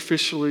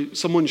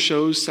someone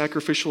shows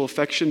sacrificial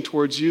affection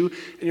towards you,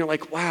 and you're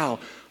like, wow,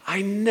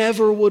 I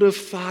never would have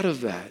thought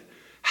of that.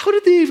 How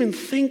did they even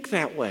think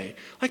that way?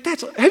 Have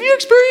you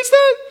experienced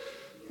that?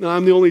 No,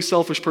 I'm the only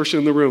selfish person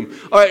in the room.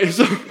 All right,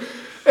 so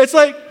it's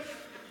like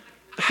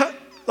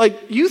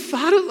you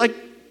thought it,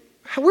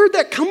 where'd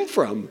that come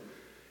from?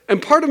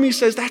 And part of me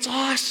says, that's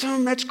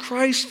awesome, that's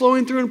Christ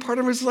flowing through, and part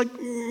of me is like,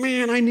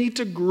 man, I need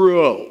to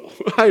grow.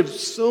 I have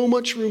so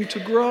much room to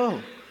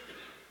grow.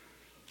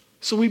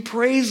 So we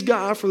praise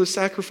God for the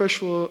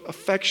sacrificial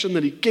affection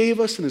that he gave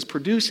us and is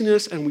producing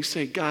us, and we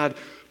say, God,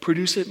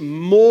 produce it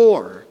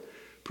more.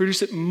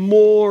 Produce it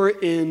more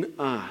in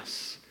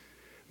us.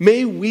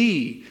 May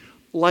we,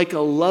 like a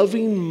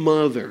loving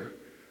mother,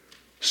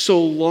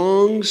 so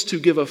longs to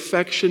give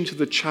affection to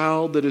the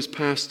child that has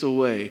passed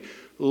away,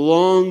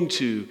 long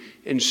to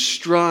and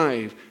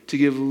strive to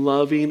give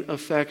loving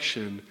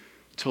affection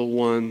to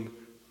one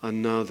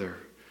another.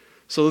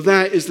 So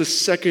that is the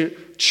second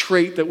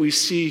trait that we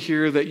see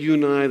here that you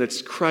and I,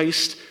 that's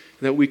Christ,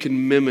 that we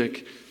can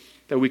mimic,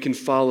 that we can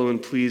follow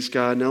and please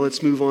God. Now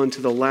let's move on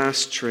to the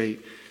last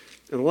trait.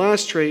 And the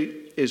last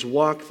trait is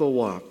walk the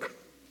walk.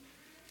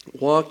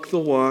 Walk the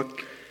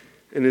walk.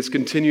 And it's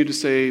continued to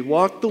say,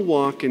 walk the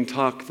walk and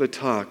talk the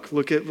talk.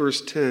 Look at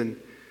verse 10.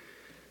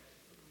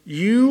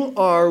 You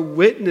are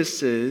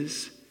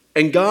witnesses,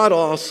 and God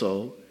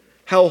also,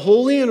 how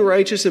holy and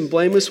righteous and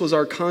blameless was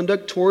our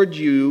conduct toward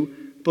you,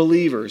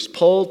 believers.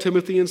 Paul,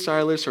 Timothy, and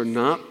Silas are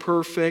not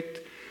perfect.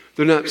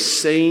 They're not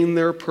saying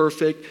they're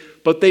perfect,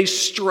 but they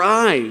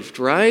strived,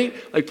 right?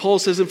 Like Paul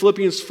says in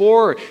Philippians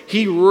 4,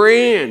 he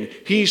ran,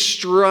 he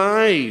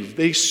strived.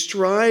 They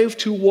strive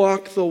to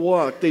walk the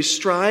walk. They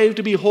strive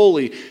to be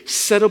holy,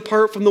 set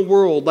apart from the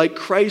world, like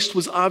Christ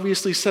was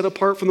obviously set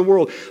apart from the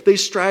world. They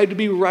strive to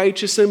be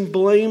righteous and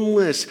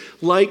blameless,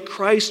 like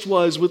Christ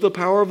was with the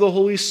power of the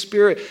Holy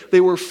Spirit.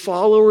 They were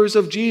followers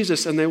of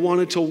Jesus, and they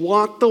wanted to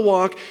walk the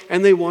walk,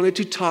 and they wanted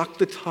to talk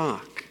the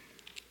talk.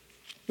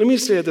 Let me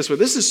say it this way.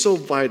 This is so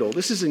vital.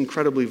 This is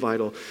incredibly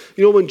vital.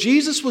 You know, when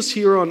Jesus was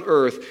here on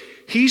earth,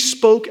 he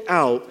spoke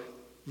out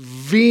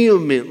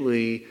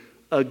vehemently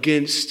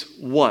against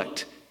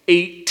what?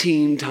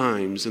 18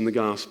 times in the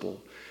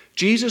gospel.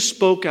 Jesus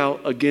spoke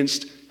out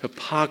against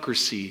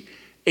hypocrisy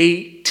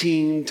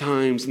 18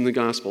 times in the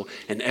gospel.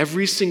 And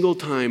every single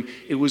time,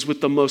 it was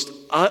with the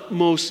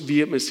utmost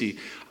vehemency.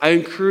 I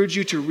encourage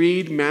you to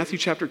read Matthew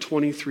chapter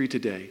 23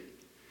 today.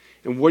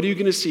 And what are you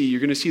going to see? You're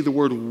going to see the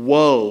word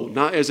woe,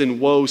 not as in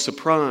woe,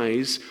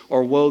 surprise,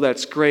 or woe,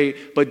 that's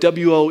great, but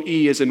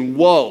W-O-E as in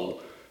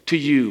woe to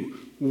you,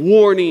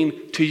 warning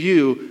to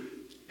you,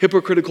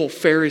 hypocritical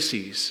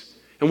Pharisees.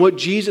 And what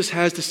Jesus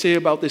has to say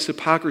about this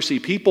hypocrisy,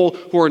 people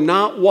who are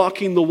not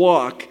walking the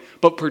walk,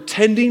 but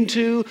pretending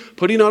to,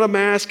 putting on a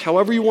mask,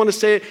 however you want to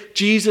say it,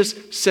 Jesus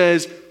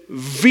says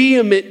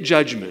vehement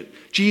judgment.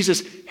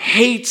 Jesus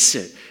hates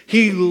it.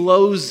 He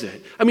loathes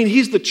it. I mean,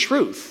 he's the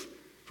truth,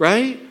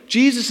 right?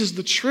 Jesus is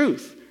the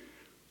truth.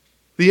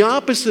 The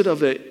opposite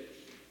of it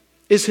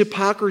is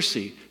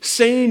hypocrisy,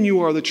 saying you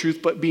are the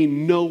truth, but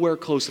being nowhere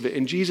close of it.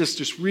 And Jesus,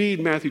 just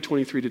read Matthew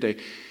 23 today.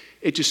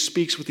 It just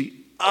speaks with the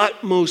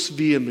utmost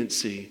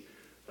vehemency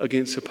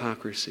against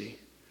hypocrisy,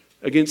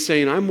 against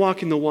saying, I'm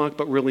walking the walk,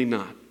 but really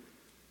not.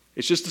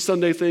 It's just a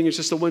Sunday thing. It's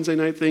just a Wednesday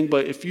night thing.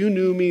 But if you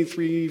knew me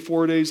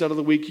 3-4 days out of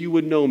the week, you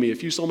would know me.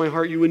 If you saw my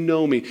heart, you would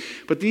know me.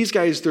 But these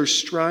guys, they're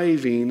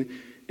striving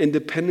in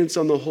dependence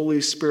on the Holy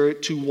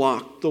Spirit to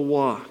walk the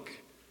walk.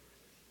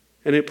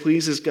 And it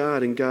pleases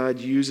God, and God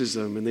uses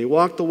them. And they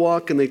walk the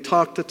walk and they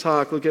talk the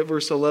talk. Look at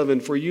verse 11.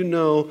 For you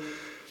know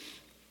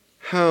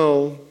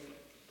how,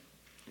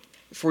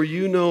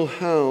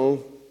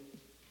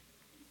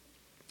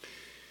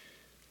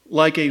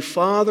 like a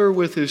father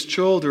with his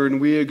children,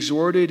 we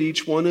exhorted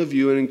each one of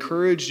you and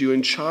encouraged you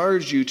and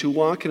charged you to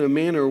walk in a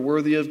manner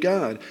worthy of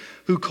God,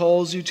 who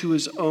calls you to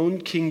his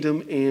own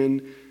kingdom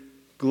and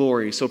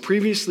glory. So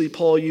previously,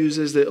 Paul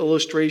uses the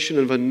illustration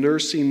of a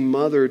nursing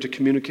mother to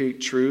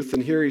communicate truth.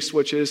 And here he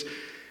switches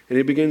and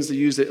he begins to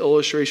use the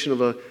illustration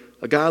of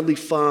a godly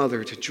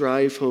father to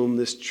drive home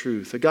this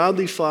truth. A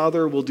godly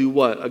father will do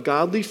what? A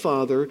godly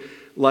father,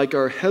 like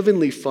our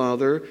heavenly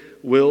Father,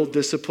 will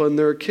discipline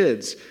their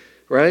kids,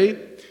 right?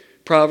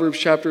 Proverbs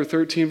chapter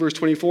 13, verse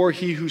 24,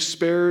 he who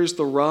spares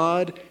the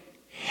rod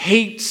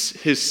hates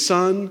his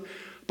son,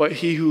 but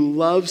he who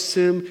loves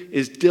him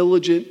is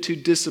diligent to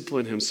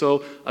discipline him.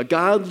 So a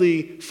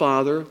godly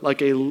father, like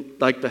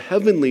the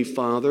heavenly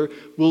Father,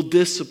 will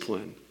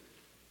discipline.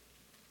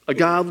 A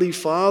godly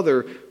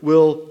father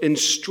will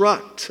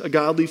instruct. A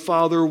godly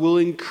father will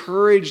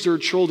encourage their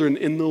children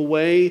in the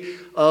way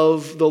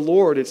of the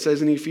Lord. It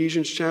says in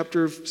Ephesians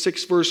chapter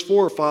 6, verse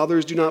 4,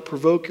 fathers, do not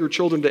provoke your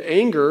children to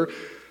anger.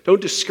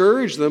 Don't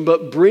discourage them,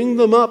 but bring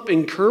them up,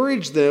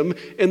 encourage them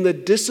in the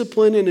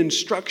discipline and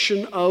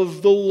instruction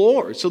of the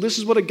Lord. So this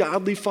is what a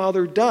godly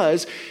father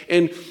does.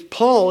 And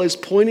Paul is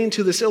pointing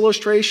to this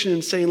illustration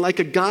and saying, like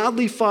a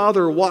godly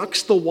father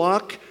walks the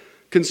walk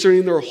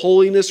concerning their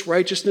holiness,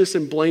 righteousness,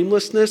 and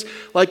blamelessness,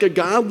 like a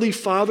godly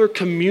father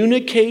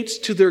communicates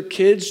to their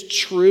kids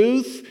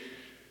truth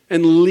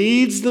and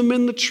leads them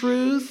in the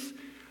truth,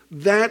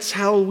 that's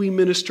how we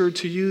minister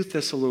to you,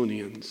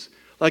 Thessalonians.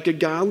 Like a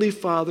godly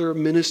father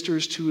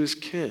ministers to his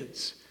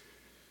kids.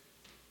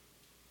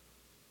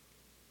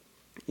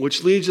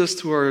 Which leads us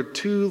to our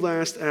two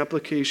last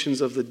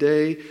applications of the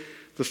day.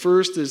 The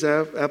first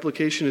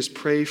application is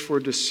pray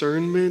for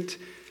discernment.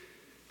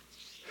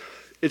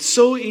 It's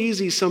so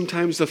easy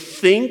sometimes to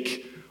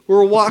think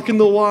we're walking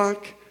the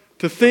walk,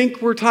 to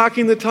think we're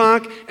talking the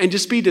talk, and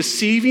just be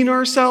deceiving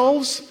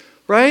ourselves,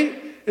 right?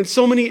 In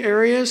so many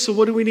areas. So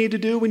what do we need to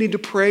do? We need to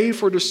pray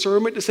for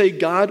discernment, to say,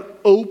 God,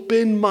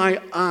 open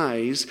my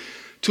eyes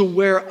to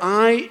where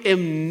I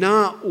am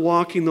not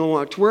walking the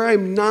walk, to where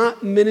I'm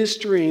not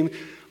ministering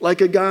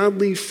like a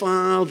godly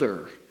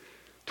father,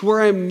 to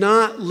where I'm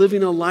not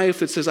living a life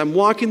that says I'm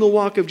walking the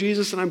walk of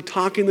Jesus and I'm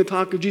talking the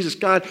talk of Jesus.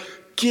 God,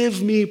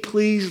 give me,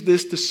 please,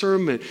 this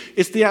discernment.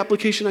 It's the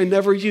application I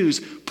never use.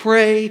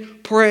 Pray,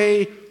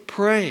 pray,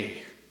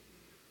 pray.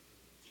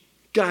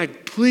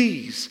 God,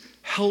 please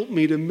help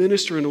me to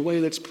minister in a way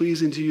that's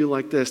pleasing to you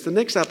like this. The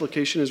next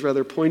application is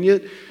rather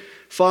poignant.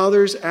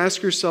 Fathers,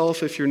 ask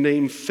yourself if your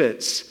name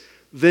fits,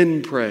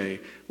 then pray.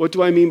 What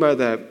do I mean by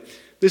that?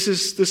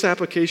 This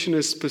application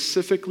is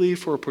specifically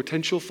for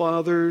potential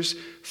fathers,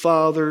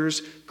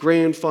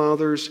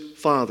 grandfathers,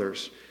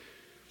 fathers.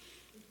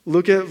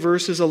 Look at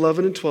verses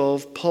 11 and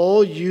 12.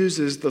 Paul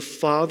uses the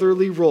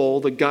fatherly role,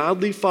 the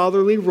godly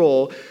fatherly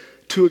role,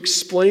 to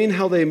explain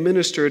how they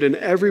ministered, and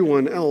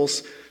everyone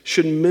else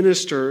should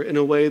minister in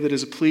a way that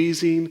is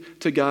pleasing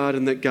to God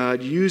and that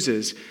God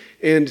uses.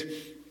 And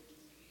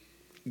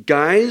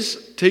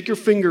guys, take your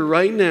finger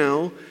right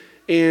now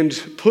and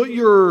put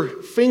your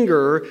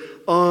finger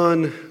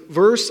on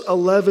verse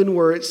 11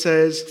 where it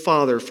says,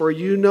 Father, for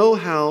you know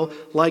how,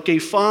 like a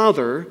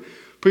father,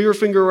 put your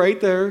finger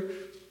right there.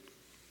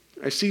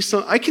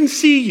 I can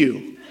see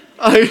you.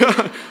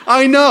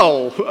 I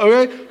know.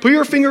 Okay? Put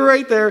your finger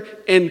right there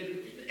and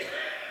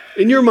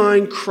in your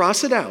mind,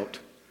 cross it out.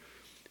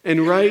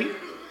 And write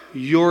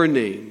your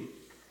name,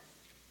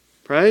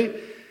 right?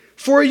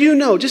 For you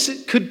know,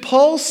 could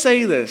Paul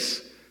say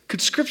this?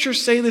 Could Scripture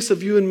say this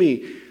of you and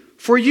me?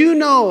 For you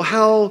know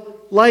how,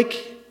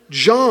 like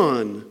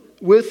John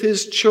with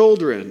his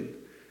children,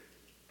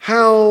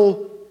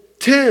 how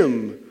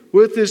Tim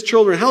with his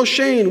children, how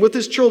Shane with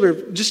his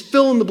children, just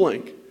fill in the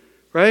blank,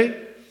 right?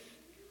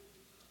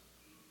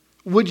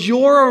 Would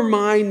your or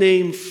my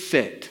name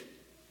fit?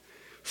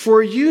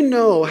 For you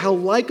know how,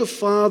 like a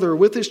father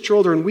with his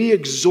children, we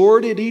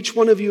exhorted each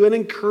one of you and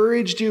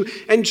encouraged you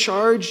and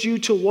charged you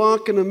to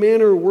walk in a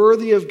manner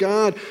worthy of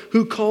God,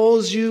 who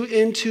calls you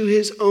into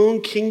his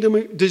own kingdom.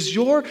 Would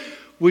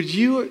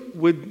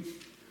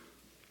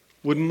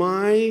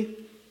my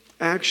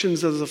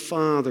actions as a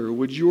father,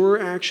 would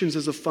your actions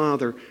as a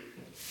father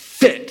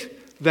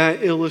fit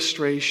that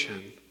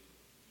illustration?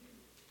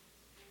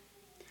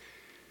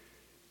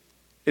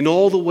 In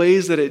all the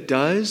ways that it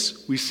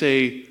does, we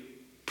say,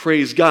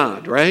 praise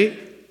God, right?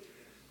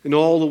 In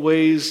all the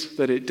ways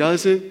that it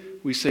doesn't,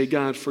 we say,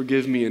 God,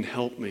 forgive me and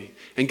help me.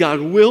 And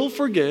God will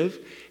forgive,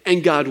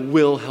 and God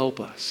will help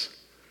us.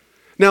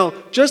 Now,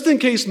 just in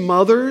case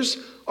mothers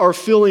are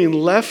feeling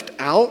left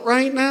out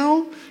right now,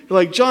 you're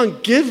like, John,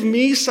 give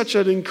me such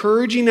an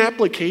encouraging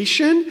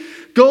application.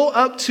 Go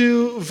up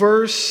to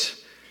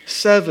verse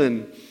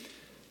 7.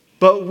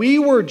 But we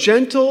were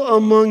gentle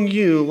among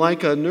you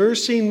like a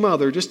nursing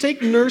mother. Just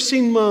take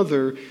nursing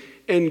mother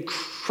and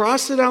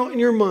cross it out in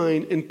your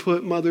mind and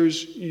put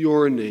mother's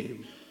your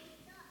name.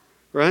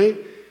 Right?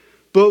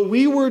 But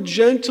we were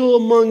gentle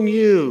among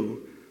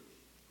you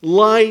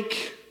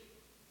like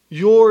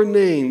your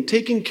name,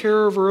 taking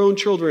care of our own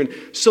children.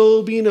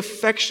 So being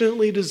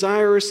affectionately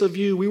desirous of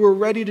you, we were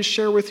ready to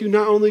share with you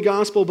not only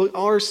gospel, but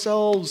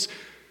ourselves.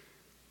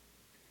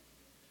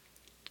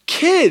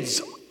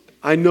 Kids,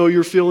 I know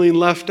you're feeling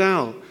left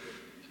out.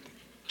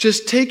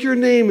 Just take your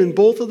name in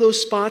both of those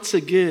spots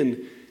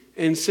again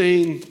and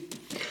saying,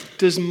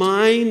 does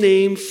my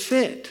name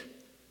fit?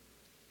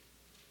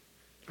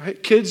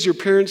 Right? Kids, your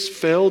parents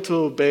failed to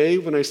obey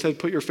when I said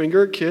put your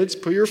finger. Kids,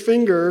 put your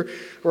finger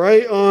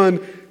right on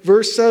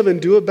verse 7.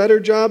 Do a better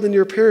job than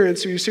your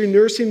parents. So you see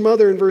nursing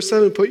mother in verse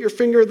 7, put your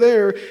finger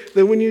there.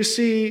 Then when you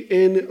see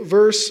in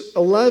verse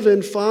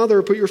 11,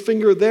 father, put your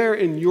finger there,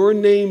 and your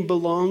name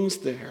belongs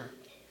there.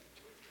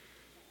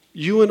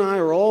 You and I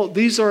are all,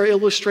 these are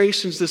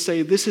illustrations to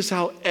say this is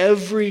how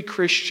every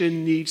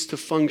Christian needs to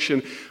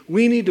function.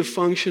 We need to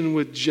function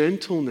with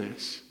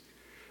gentleness.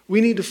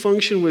 We need to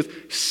function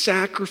with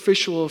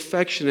sacrificial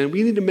affection. And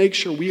we need to make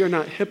sure we are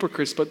not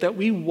hypocrites, but that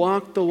we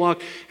walk the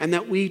walk and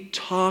that we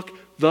talk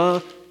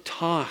the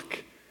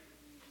talk.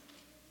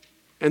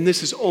 And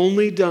this is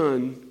only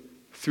done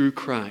through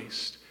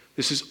Christ.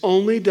 This is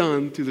only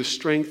done through the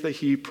strength that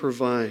he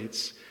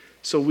provides.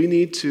 So we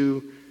need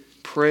to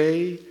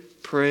pray.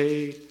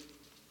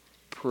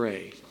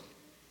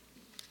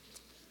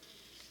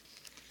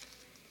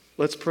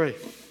 Let's pray.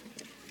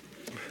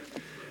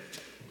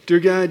 Dear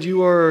God,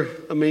 you are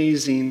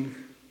amazing.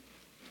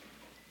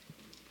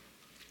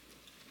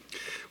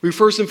 We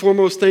first and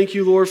foremost thank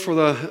you, Lord, for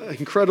the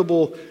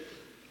incredible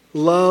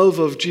love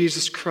of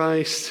Jesus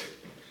Christ,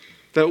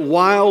 that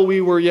while we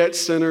were yet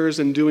sinners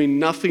and doing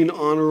nothing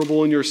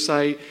honorable in your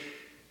sight,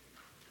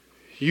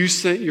 you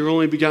sent your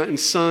only begotten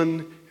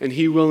Son, and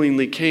he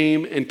willingly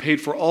came and paid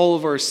for all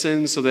of our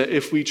sins so that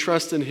if we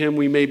trust in him,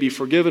 we may be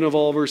forgiven of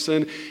all of our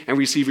sin and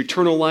receive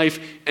eternal life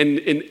and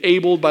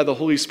enabled by the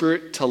Holy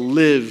Spirit to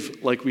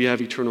live like we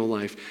have eternal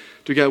life.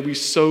 Dear God, we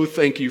so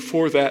thank you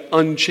for that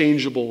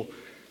unchangeable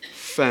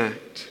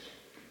fact.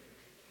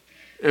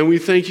 And we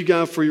thank you,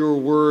 God, for your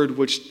word,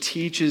 which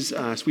teaches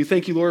us. We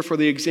thank you, Lord, for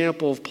the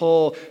example of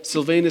Paul,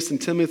 Silvanus,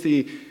 and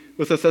Timothy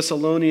with the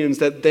Thessalonians,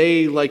 that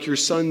they, like your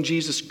Son,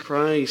 Jesus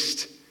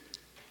Christ,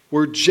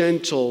 were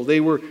gentle.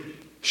 They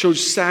showed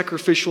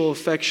sacrificial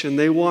affection.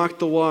 They walked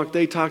the walk.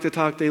 They talked the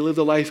talk. They lived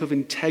a life of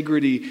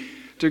integrity.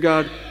 Dear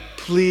God,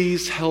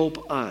 please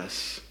help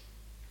us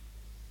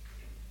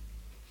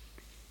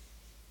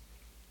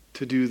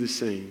to do the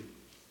same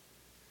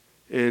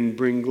and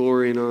bring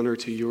glory and honor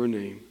to your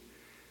name.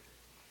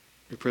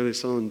 We pray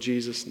this all in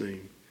Jesus'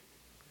 name.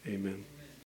 Amen.